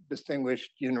other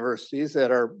distinguished universities that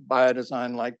are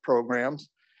biodesign-like programs.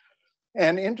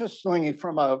 And interestingly,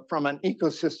 from an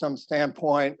ecosystem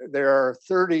standpoint, there are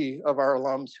 30 of our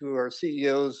alums who are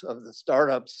CEOs of the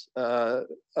startups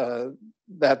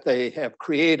that they have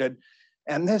created.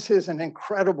 And this is an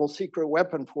incredible secret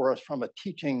weapon for us from a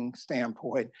teaching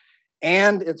standpoint.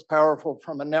 And it's powerful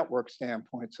from a network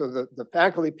standpoint. So the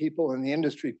faculty people and the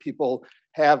industry people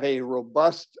have a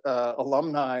robust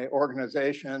alumni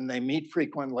organization. They meet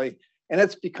frequently. And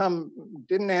it's become,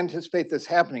 didn't anticipate this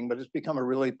happening, but it's become a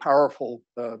really powerful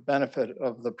benefit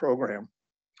of the program.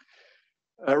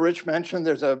 Rich mentioned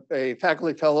there's a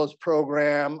faculty fellows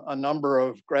program, a number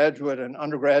of graduate and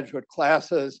undergraduate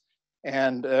classes.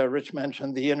 And Rich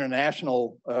mentioned the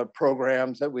international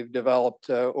programs that we've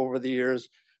developed over the years.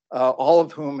 All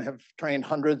of whom have trained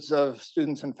hundreds of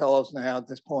students and fellows now at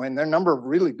this point. There are a number of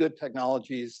really good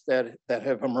technologies that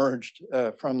have emerged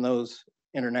from those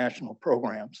international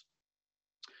programs.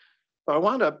 So I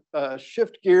want to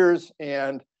shift gears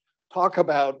and talk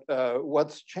about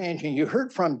what's changing. You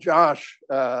heard from Josh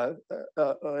a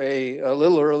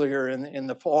little earlier in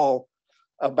the fall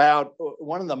about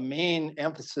one of the main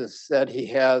emphasis that he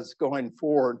has going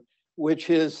forward, which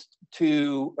is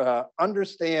to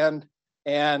understand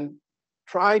and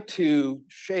try to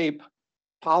shape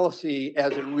policy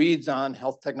as it reads on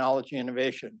health technology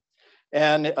innovation.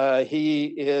 And he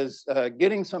is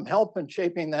getting some help in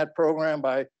shaping that program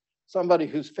by somebody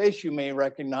whose face you may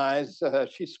recognize.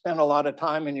 She spent a lot of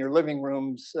time in your living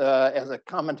rooms as a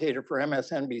commentator for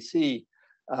MSNBC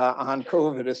on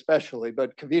COVID especially,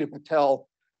 but Kavita Patel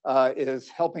is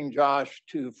helping Josh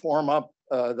to form up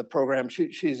the program.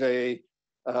 She's a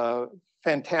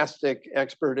fantastic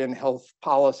expert in health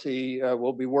policy.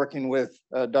 We'll be working with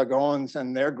Doug Owens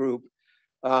and their group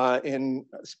in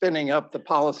spinning up the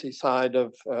policy side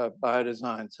of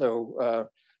biodesign. So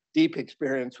deep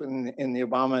experience in the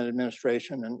Obama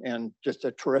administration and just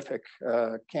a terrific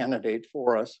candidate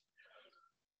for us.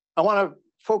 I want to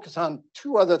focus on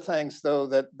two other things, though,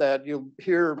 that you'll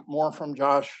hear more from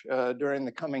Josh during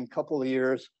the coming couple of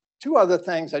years. Two other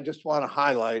things I just want to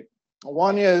highlight.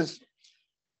 One is,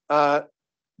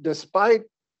 despite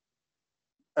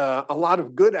a lot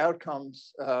of good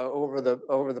outcomes over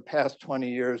the past 20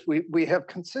 years, we have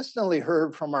consistently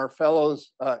heard from our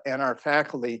fellows and our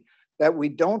faculty that we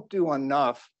don't do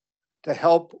enough to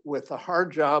help with the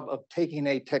hard job of taking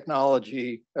a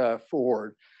technology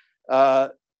forward.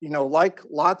 Like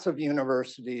lots of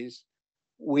universities,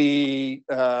 we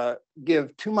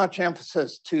give too much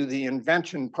emphasis to the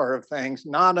invention part of things,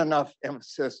 not enough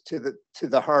emphasis to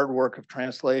the hard work of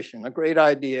translation. A great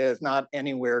idea is not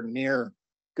anywhere near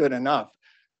good enough.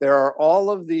 There are all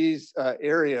of these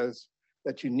areas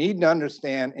that you need to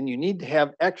understand, and you need to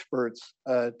have experts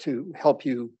to help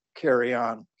you carry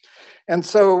on. And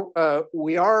so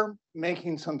we are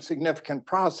making some significant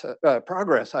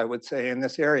progress, I would say, in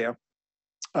this area.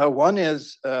 One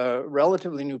is a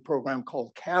relatively new program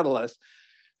called Catalyst,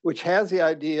 which has the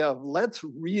idea of let's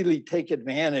really take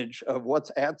advantage of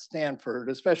what's at Stanford,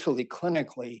 especially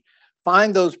clinically,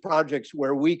 find those projects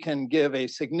where we can give a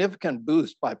significant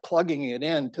boost by plugging it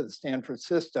into the Stanford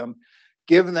system,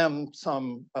 give them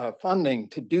some funding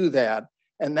to do that.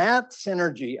 And that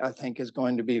synergy, I think, is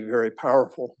going to be very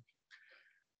powerful.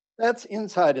 That's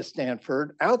inside of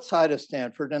Stanford. Outside of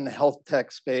Stanford in the health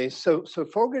tech space, so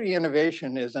Fogarty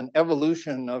Innovation is an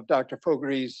evolution of Dr.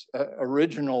 Fogarty's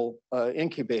original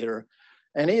incubator.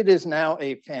 And it is now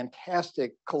a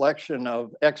fantastic collection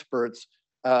of experts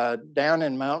down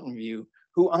in Mountain View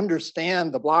who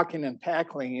understand the blocking and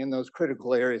tackling in those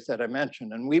critical areas that I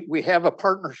mentioned. And we have a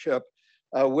partnership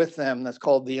with them that's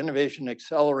called the Innovation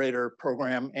Accelerator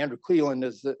Program. Andrew Cleland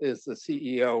is the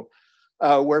CEO,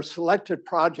 where selected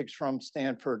projects from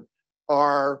Stanford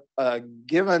are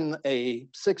given a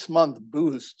 6-month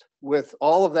boost with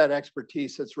all of that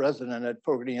expertise that's resident at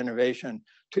Fogarty Innovation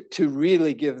to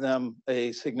really give them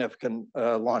a significant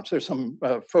launch. There's some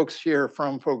folks here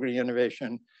from Fogarty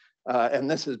Innovation, and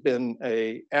this has been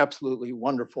a absolutely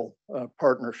wonderful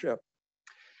partnership.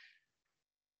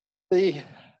 The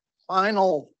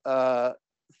final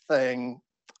thing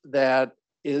that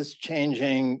is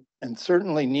changing and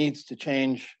certainly needs to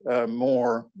change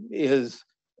more is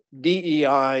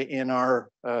DEI in our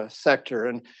sector.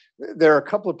 And there are a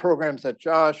couple of programs that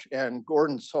Josh and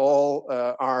Gordon Saul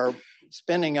are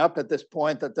spinning up at this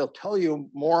point that they'll tell you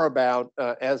more about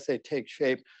as they take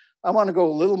shape. I want to go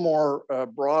a little more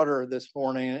broader this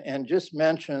morning and just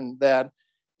mention that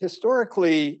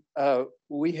historically,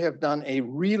 we have done a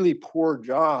really poor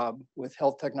job with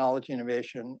health technology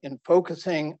innovation in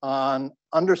focusing on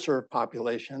underserved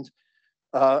populations,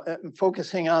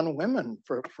 focusing on women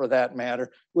for that matter.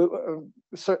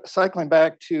 Cycling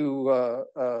back to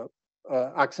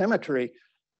oximetry,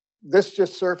 this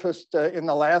just surfaced in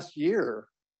the last year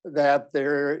that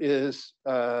there is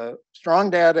strong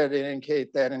data to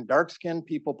indicate that in dark-skinned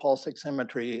people, pulse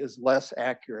oximetry is less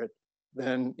accurate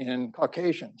than in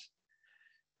Caucasians.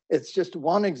 It's just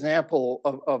one example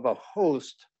of a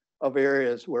host of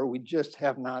areas where we just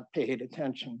have not paid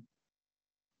attention.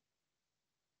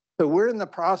 So we're in the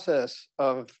process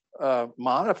of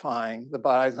modifying the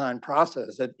biodesign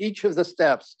process at each of the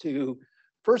steps to,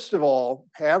 first of all,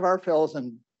 have our fellows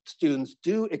and students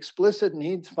do explicit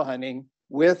needs finding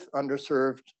with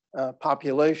underserved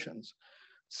populations.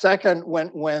 Second,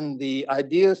 when the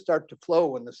ideas start to flow,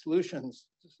 when the solutions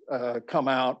come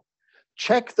out,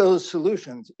 check those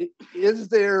solutions. Is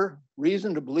there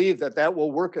reason to believe that that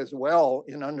will work as well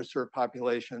in underserved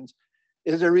populations?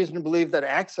 Is there reason to believe that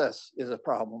access is a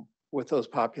problem with those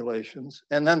populations?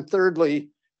 And then thirdly,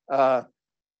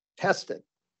 test it.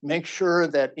 Make sure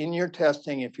that in your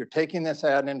testing, if you're taking this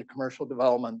out into commercial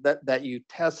development, that you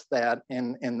test that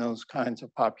in those kinds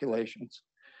of populations.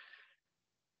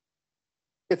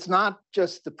 It's not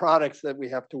just the products that we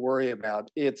have to worry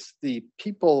about, it's the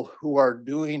people who are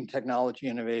doing technology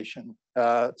innovation.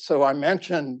 So I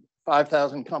mentioned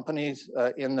 5,000 companies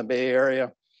in the Bay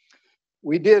Area.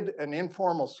 We did an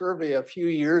informal survey a few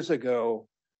years ago,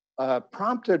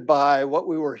 prompted by what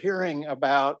we were hearing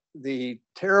about the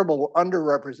terrible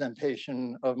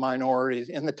underrepresentation of minorities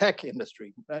in the tech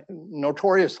industry,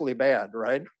 notoriously bad,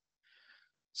 right?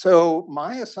 So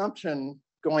my assumption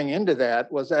going into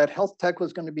that was that health tech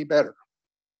was going to be better.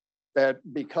 That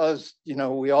because, you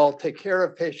know, we all take care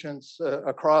of patients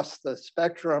across the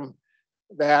spectrum,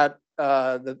 that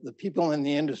the people in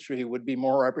the industry would be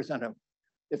more representative.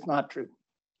 It's not true.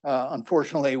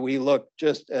 Unfortunately, we look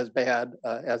just as bad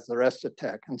as the rest of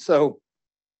tech. And so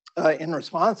in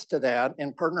response to that,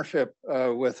 in partnership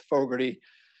with Fogarty,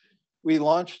 we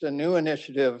launched a new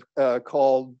initiative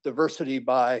called Diversity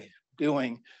by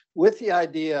Doing, with the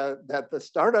idea that the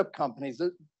startup companies,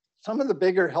 some of the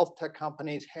bigger health tech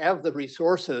companies have the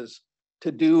resources to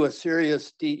do a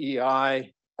serious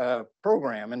DEI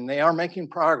program, and they are making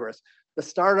progress. The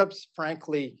startups,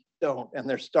 frankly, don't, and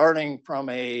they're starting from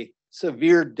a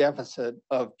severe deficit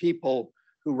of people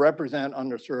who represent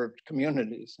underserved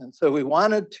communities. And so we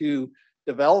wanted to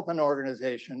develop an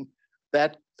organization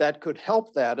that could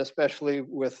help that, especially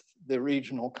with the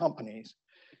regional companies.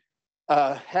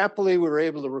 Happily, we were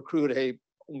able to recruit a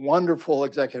wonderful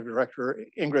executive director,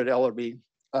 Ingrid Ellerby,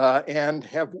 and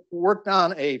have worked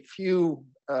on a few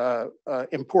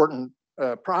important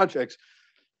projects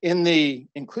in the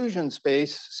inclusion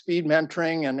space, speed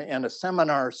mentoring and a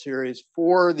seminar series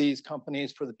for these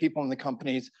companies, for the people in the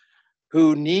companies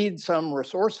who need some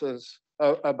resources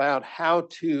about how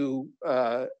to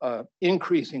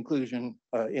increase inclusion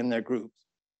in their groups.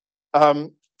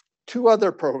 Two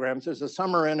other programs. There's a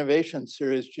summer innovation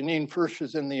series. Janine Firsch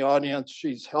is in the audience.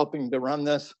 She's helping to run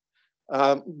this.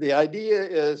 The idea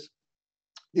is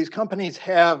these companies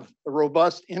have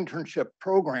robust internship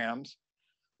programs.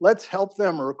 Let's help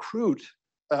them recruit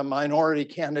minority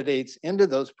candidates into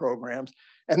those programs.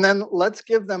 And then let's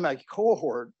give them a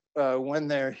cohort when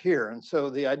they're here. And so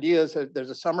the idea is that there's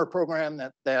a summer program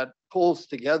that pulls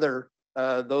together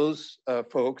those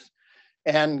folks.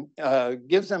 and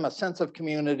gives them a sense of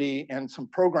community and some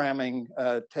programming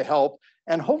to help,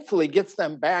 and hopefully gets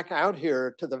them back out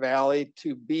here to the Valley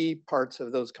to be parts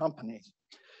of those companies.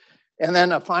 And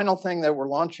then a final thing that we're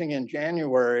launching in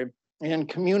January in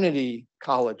community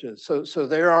colleges. So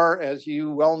there are, as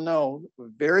you well know,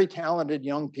 very talented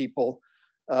young people,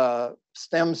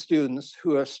 STEM students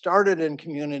who have started in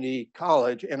community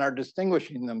college and are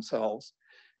distinguishing themselves.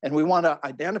 And we want to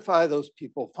identify those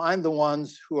people, find the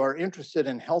ones who are interested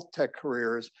in health tech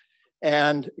careers,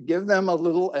 and give them a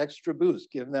little extra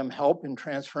boost, give them help in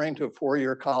transferring to a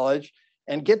four-year college,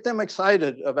 and get them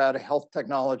excited about a health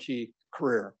technology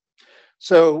career.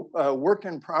 So work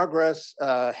in progress,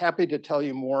 happy to tell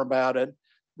you more about it.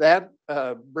 That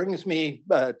brings me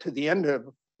to the end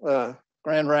of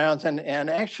Grand Rounds and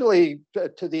actually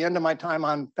to the end of my time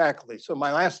on faculty. So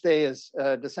my last day is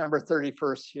December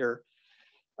 31st here.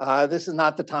 This is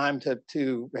not the time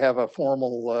to have a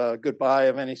formal goodbye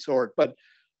of any sort, but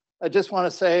I just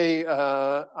want to say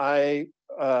I,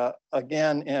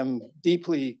 again, am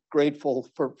deeply grateful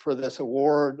for this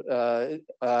award.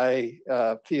 I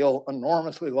feel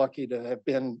enormously lucky to have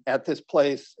been at this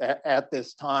place at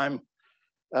this time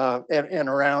and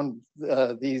around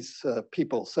these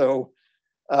people. So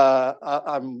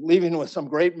I'm leaving with some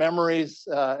great memories,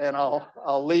 and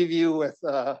I'll leave you with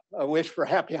a wish for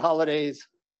happy holidays.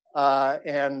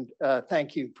 And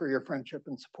thank you for your friendship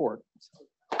and support.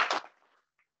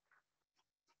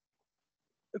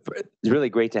 It's really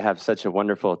great to have such a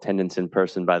wonderful attendance in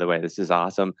person, by the way. This is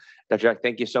awesome. Dr. Yock,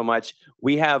 thank you so much.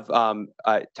 We have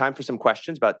time for some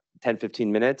questions, about 10,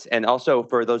 15 minutes. And also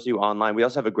for those of you online, we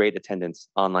also have a great attendance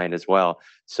online as well.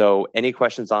 So any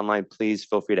questions online, please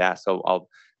feel free to ask. So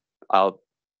I'll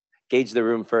gauge the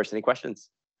room first. Any questions?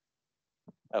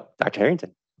 Oh, Dr.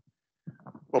 Harrington.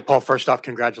 Well, Paul, first off,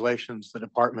 congratulations. The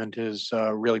department is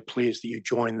really pleased that you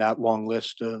joined that long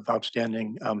list of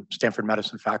outstanding Stanford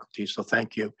medicine faculty. So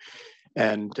thank you.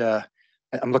 And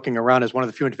I'm looking around as one of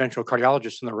the few interventional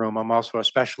cardiologists in the room. I'm also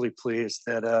especially pleased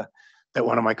that that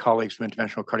one of my colleagues from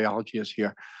interventional cardiology is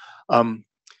here.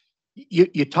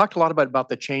 You talked a lot about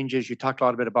the changes. You talked a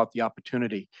lot about the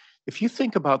opportunity. If you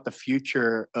think about the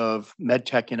future of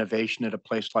medtech innovation at a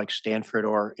place like Stanford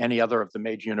or any other of the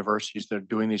major universities that are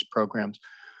doing these programs,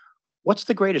 what's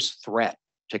the greatest threat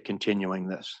to continuing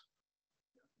this?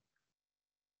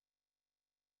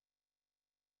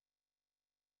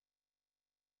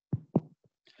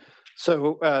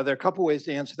 So there are a couple ways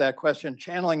to answer that question.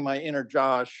 Channeling my inner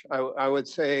Josh, I would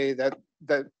say that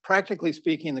practically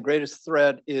speaking, the greatest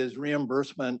threat is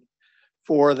reimbursement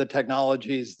for the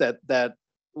technologies that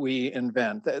we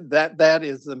invent. That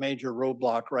is the major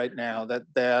roadblock right now,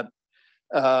 that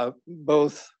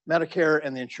both Medicare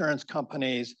and the insurance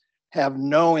companies have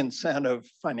no incentive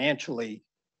financially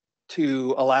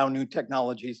to allow new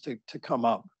technologies to come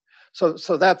up.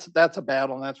 So that's a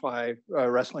battle, and that's why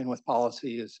wrestling with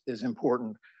policy is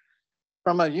important.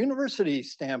 From a university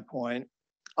standpoint,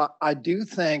 I do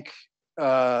think,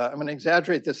 I'm going to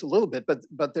exaggerate this a little bit,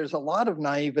 but there's a lot of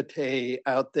naivete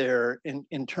out there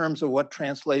in terms of what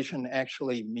translation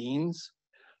actually means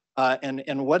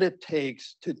and what it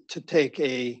takes to take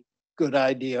a good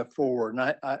idea forward.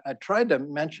 And I tried to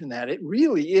mention that. It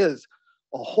really is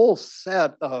a whole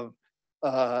set of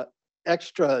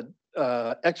extra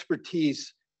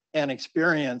expertise and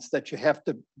experience that you have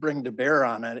to bring to bear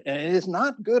on it. And it is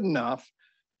not good enough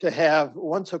to have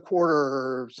once a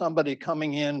quarter somebody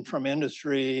coming in from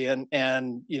industry and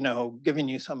giving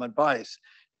you some advice.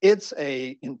 It's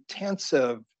a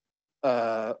intensive,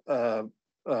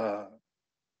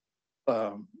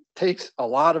 takes a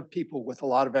lot of people with a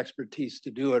lot of expertise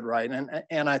to do it right.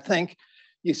 And I think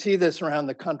you see this around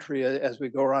the country as we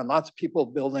go around. Lots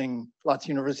of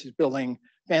universities building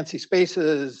fancy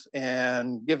spaces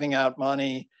and giving out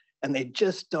money, and they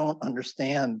just don't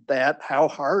understand how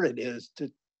hard it is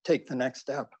to take the next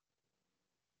step.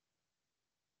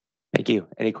 Thank you.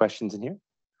 Any questions in here?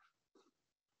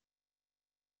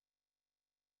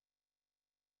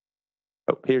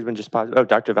 Oh, Peter's been just paused. Oh,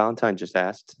 Dr. Valentine just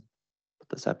asked. Put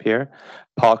this up here.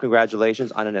 Paul,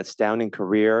 congratulations on an astounding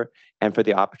career and for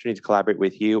the opportunity to collaborate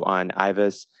with you on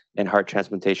IVUS and heart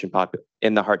transplantation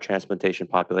in the heart transplantation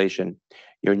population.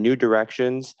 Your new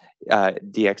directions,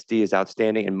 DXD, is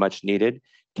outstanding and much needed.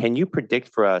 Can you predict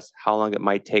for us how long it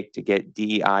might take to get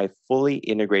DEI fully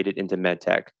integrated into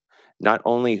medtech? Not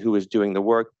only who is doing the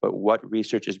work, but what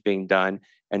research is being done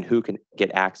and who can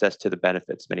get access to the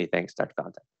benefits? Many thanks, Dr.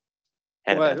 Valentine.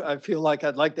 Well, I feel like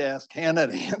I'd like to ask Hannah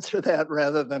to answer that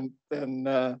rather than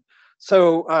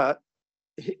so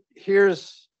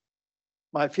here's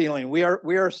my feeling. We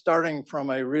are starting from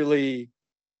a really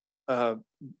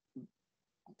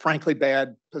frankly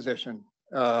bad position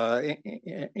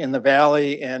in the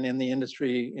Valley and in the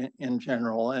industry in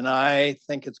general. And I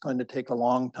think it's going to take a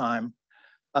long time.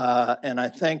 And I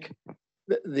think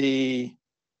the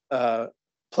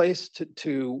place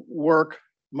to work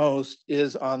most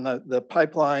is on the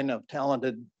pipeline of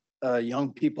talented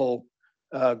young people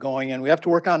going in. We have to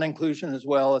work on inclusion as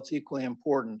well. It's equally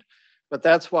important. But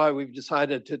that's why we've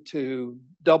decided to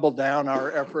double down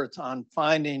our efforts on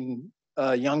finding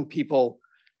young people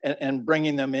and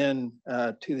bringing them in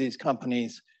to these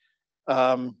companies.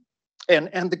 And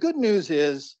the good news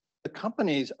is the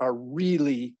companies are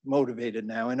really motivated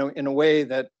now in a way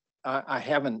that I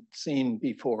haven't seen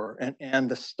before. And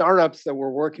the startups that we're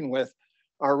working with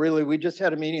are really, we just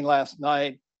had a meeting last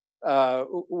night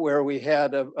where we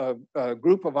had a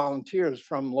group of volunteers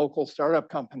from local startup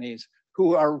companies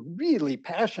who are really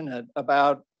passionate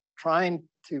about trying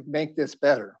to make this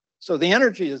better. So the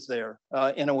energy is there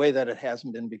in a way that it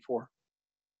hasn't been before.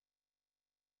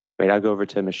 Great, I'll go over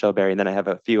to Michelle Berry, and then I have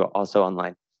a few also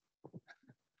online.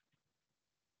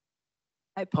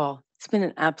 Hi, Paul. It's been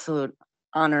an absolute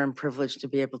honor and privilege to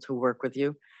be able to work with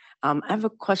you. I have a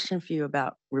question for you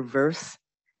about reverse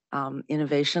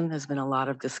innovation. There's been a lot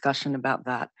of discussion about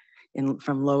that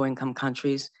from low-income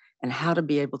countries and how to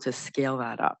be able to scale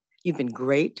that up. You've been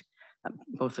great,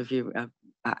 both of you,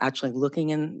 actually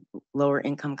looking in lower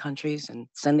income countries and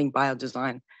sending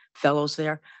biodesign fellows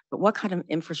there. But what kind of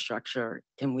infrastructure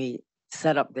can we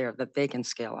set up there that they can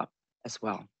scale up as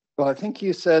well? Well, I think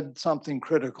you said something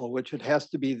critical, which it has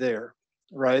to be there,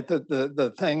 right?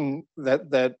 The thing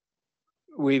that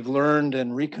we've learned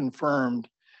and reconfirmed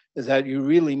is that you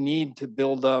really need to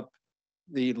build up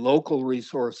the local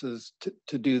resources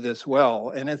to do this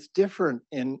well. And it's different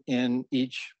in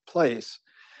each place.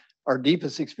 Our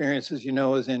deepest experience, as you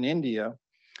know, is in India.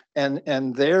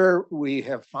 And there we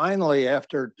have finally,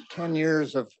 after 10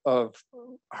 years of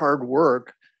hard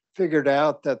work, figured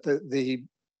out that the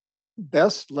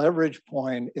best leverage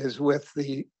point is with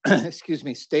the, excuse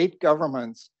me, state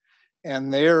governments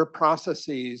and their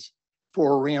processes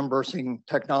for reimbursing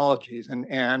technologies.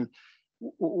 And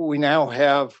we now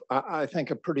have, I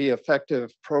think, a pretty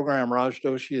effective program. Raj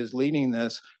Doshi is leading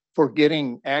this for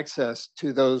getting access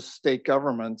to those state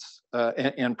governments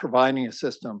and providing a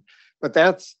system. But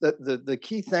that's the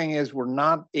key thing is we're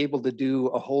not able to do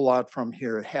a whole lot from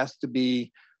here. It has to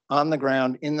be on the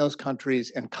ground in those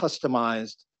countries and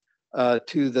customized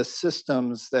to the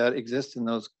systems that exist in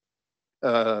those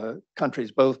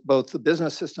countries, both the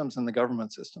business systems and the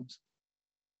government systems.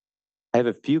 I have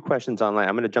a few questions online.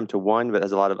 I'm going to jump to one, but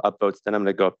there's a lot of upvotes. Then I'm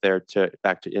going to go up there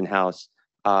back to in-house.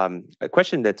 A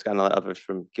question that's gotten a lot of us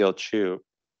from Gil Chu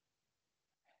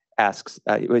asks,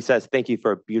 he says, thank you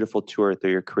for a beautiful tour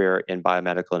through your career in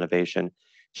biomedical innovation.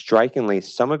 Strikingly,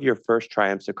 some of your first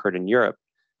triumphs occurred in Europe.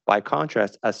 By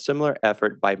contrast, a similar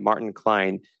effort by Martin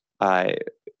Klein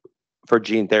for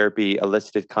gene therapy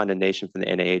elicited condemnation from the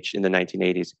NIH in the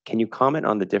 1980s. Can you comment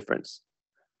on the difference?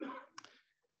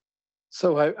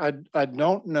 So I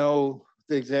don't know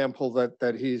the example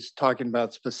that he's talking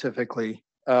about specifically.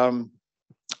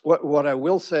 What I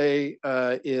will say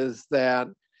is that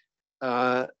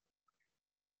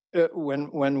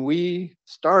when we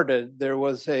started, there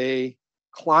was a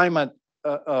climate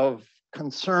of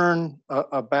concern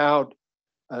about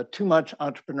too much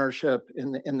entrepreneurship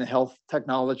in the health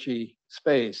technology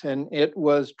space, and it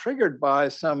was triggered by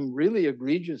some really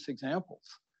egregious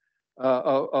examples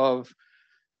of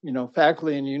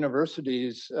faculty and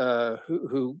universities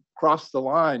who crossed the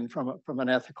line from an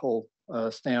ethical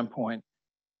standpoint.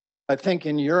 I think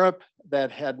in Europe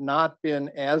that had not been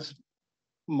as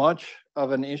much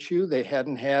of an issue. They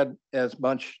hadn't had as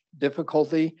much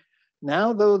difficulty.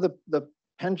 Now, though, the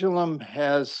pendulum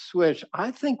has switched.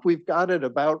 I think we've got it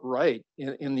about right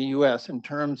in the US in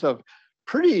terms of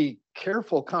pretty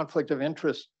careful conflict of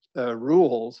interest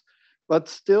rules, but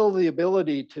still the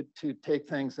ability to take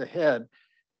things ahead.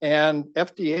 And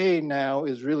FDA now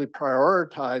is really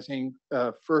prioritizing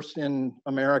first in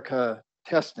America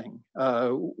testing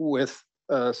with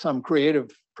some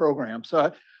creative programs.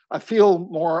 So I feel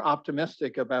more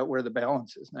optimistic about where the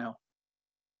balance is now.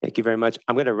 Thank you very much.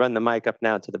 I'm going to run the mic up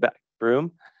now to the back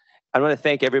room. I want to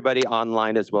thank everybody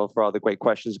online as well for all the great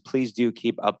questions. Please do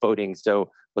keep upvoting, so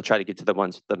we'll try to get to the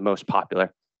ones the most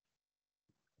popular.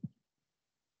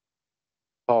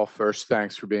 Paul, first,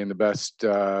 thanks for being the best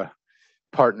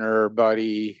partner,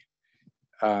 buddy,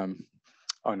 on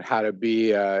how to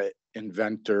be an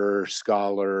inventor,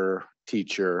 scholar,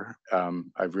 teacher.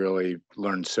 I've really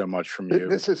learned so much from you.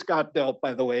 This is Scott Delp,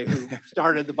 by the way, who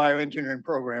started the bioengineering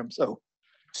program. So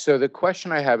the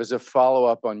question I have is a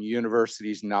follow-up on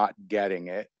universities not getting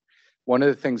it. one of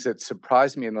the things that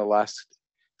surprised me in the last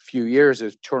few years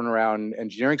is turnaround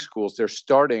engineering schools. They're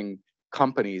starting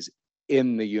companies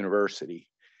in the university.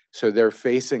 So they're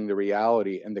facing the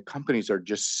reality, and the companies are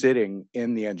just sitting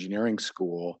in the engineering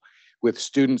school with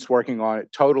students working on it,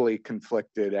 totally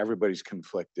conflicted. Everybody's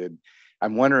conflicted.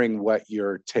 I'm wondering what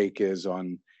your take is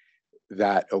on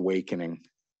that awakening.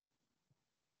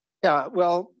 Yeah,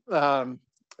 well,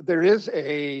 there is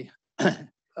a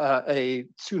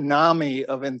tsunami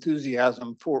of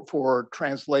enthusiasm for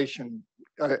translation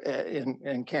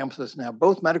in campuses now,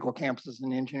 both medical campuses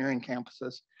and engineering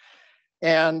campuses.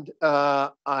 And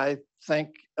I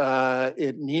think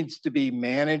it needs to be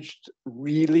managed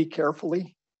really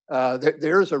carefully.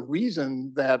 There's a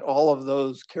reason that all of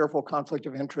those careful conflict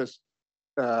of interest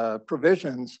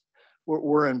provisions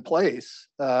were in place.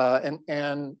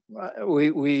 And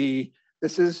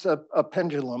this is a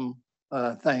pendulum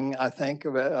thing, I think.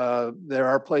 There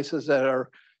are places that are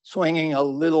swinging a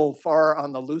little far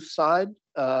on the loose side,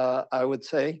 I would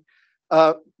say.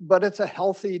 But it's a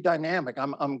healthy dynamic.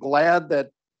 I'm glad that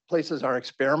places are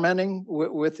experimenting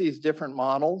with these different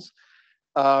models.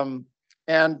 And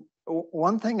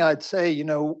one thing I'd say,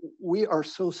 we are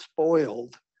so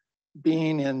spoiled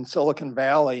being in Silicon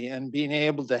Valley and being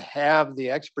able to have the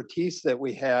expertise that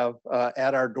we have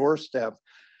at our doorstep.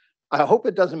 I hope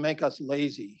it doesn't make us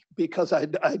lazy, because I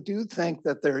do think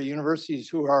that there are universities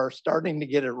who are starting to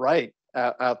get it right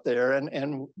out there,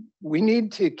 and we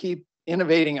need to keep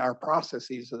innovating our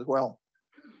processes as well.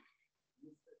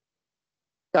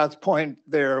 Scott's point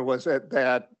there was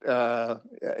that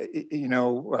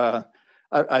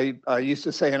I used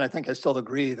to say, and I think I still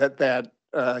agree, that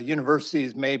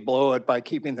universities may blow it by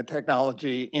keeping the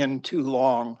technology in too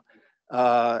long,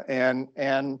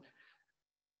 and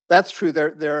that's true.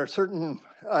 There are certain.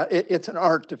 It's an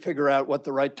art to figure out what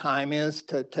the right time is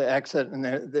to exit, and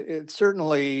it's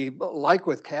certainly, like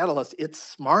with Catalyst, it's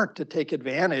smart to take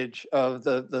advantage of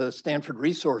the Stanford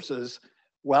resources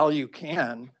while you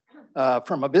can,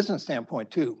 from a business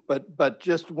standpoint too. But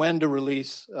just when to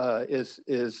release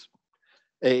is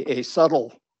a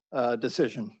subtle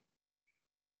decision.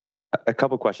 A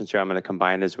couple questions here I'm going to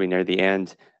combine as we near the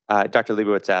end. Dr.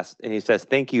 Leibowitz asked, and he says,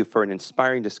 thank you for an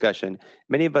inspiring discussion.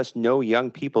 Many of us know young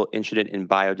people interested in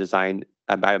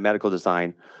biomedical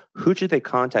design. Who should they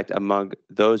contact among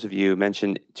those of you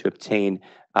mentioned to obtain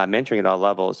mentoring at all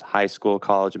levels, high school,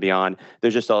 college, and beyond?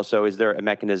 There's just also, is there a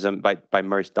mechanism by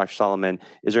Dr. Solomon,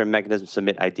 is there a mechanism to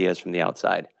submit ideas from the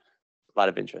outside? A lot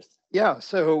of interest. Yeah,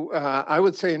 so I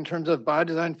would say in terms of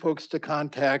biodesign folks to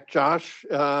contact, Josh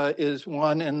is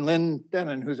one, and Lynn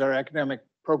Denon, who's our academic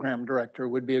program director,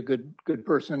 would be a good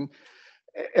person.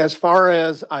 As far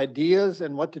as ideas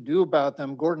and what to do about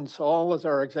them, Gordon Saul is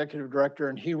our executive director,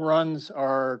 and he runs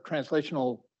our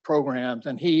translational programs,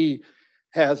 and he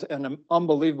has an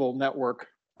unbelievable network.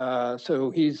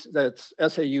 So that's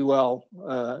SAUL,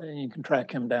 and you can track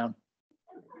him down.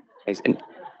 Thanks. And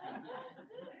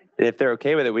if they're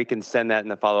okay with it, we can send that in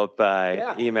the follow-up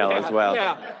email as well.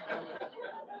 Yeah.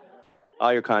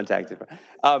 All your contact info.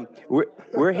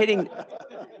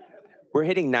 We're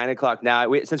hitting 9 o'clock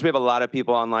now. Since we have a lot of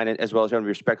people online, as well as want to be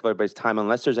respectful of everybody's time,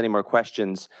 unless there's any more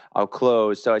questions, I'll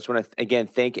close. So I just want to, again,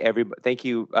 thank everybody. Thank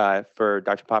you for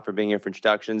Dr. Pop for being here for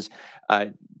introductions.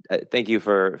 Thank you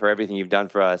for everything you've done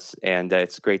for us. And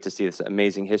it's great to see this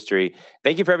amazing history.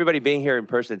 Thank you for everybody being here in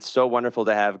person. It's so wonderful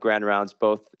to have grand rounds,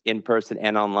 both in person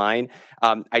and online.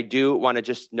 I do want to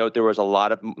just note there was a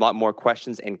lot more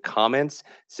questions and comments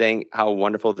saying how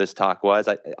wonderful this talk was.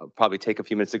 I'll probably take a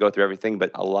few minutes to go through everything,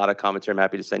 but a lot of comments I'm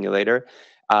happy to send you later.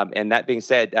 And that being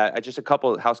said, just a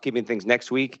couple housekeeping things.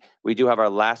 Next week, we do have our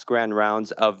last grand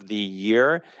rounds of the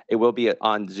year. It will be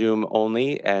on Zoom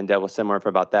only, and we'll send more info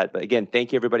about that. But again,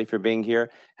 thank you everybody for being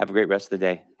here. Have a great rest of the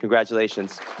day.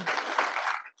 Congratulations.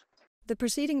 The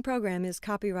preceding program is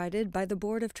copyrighted by the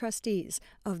Board of Trustees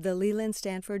of the Leland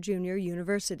Stanford Junior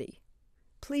University.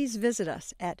 Please visit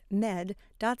us at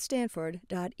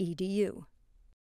med.stanford.edu.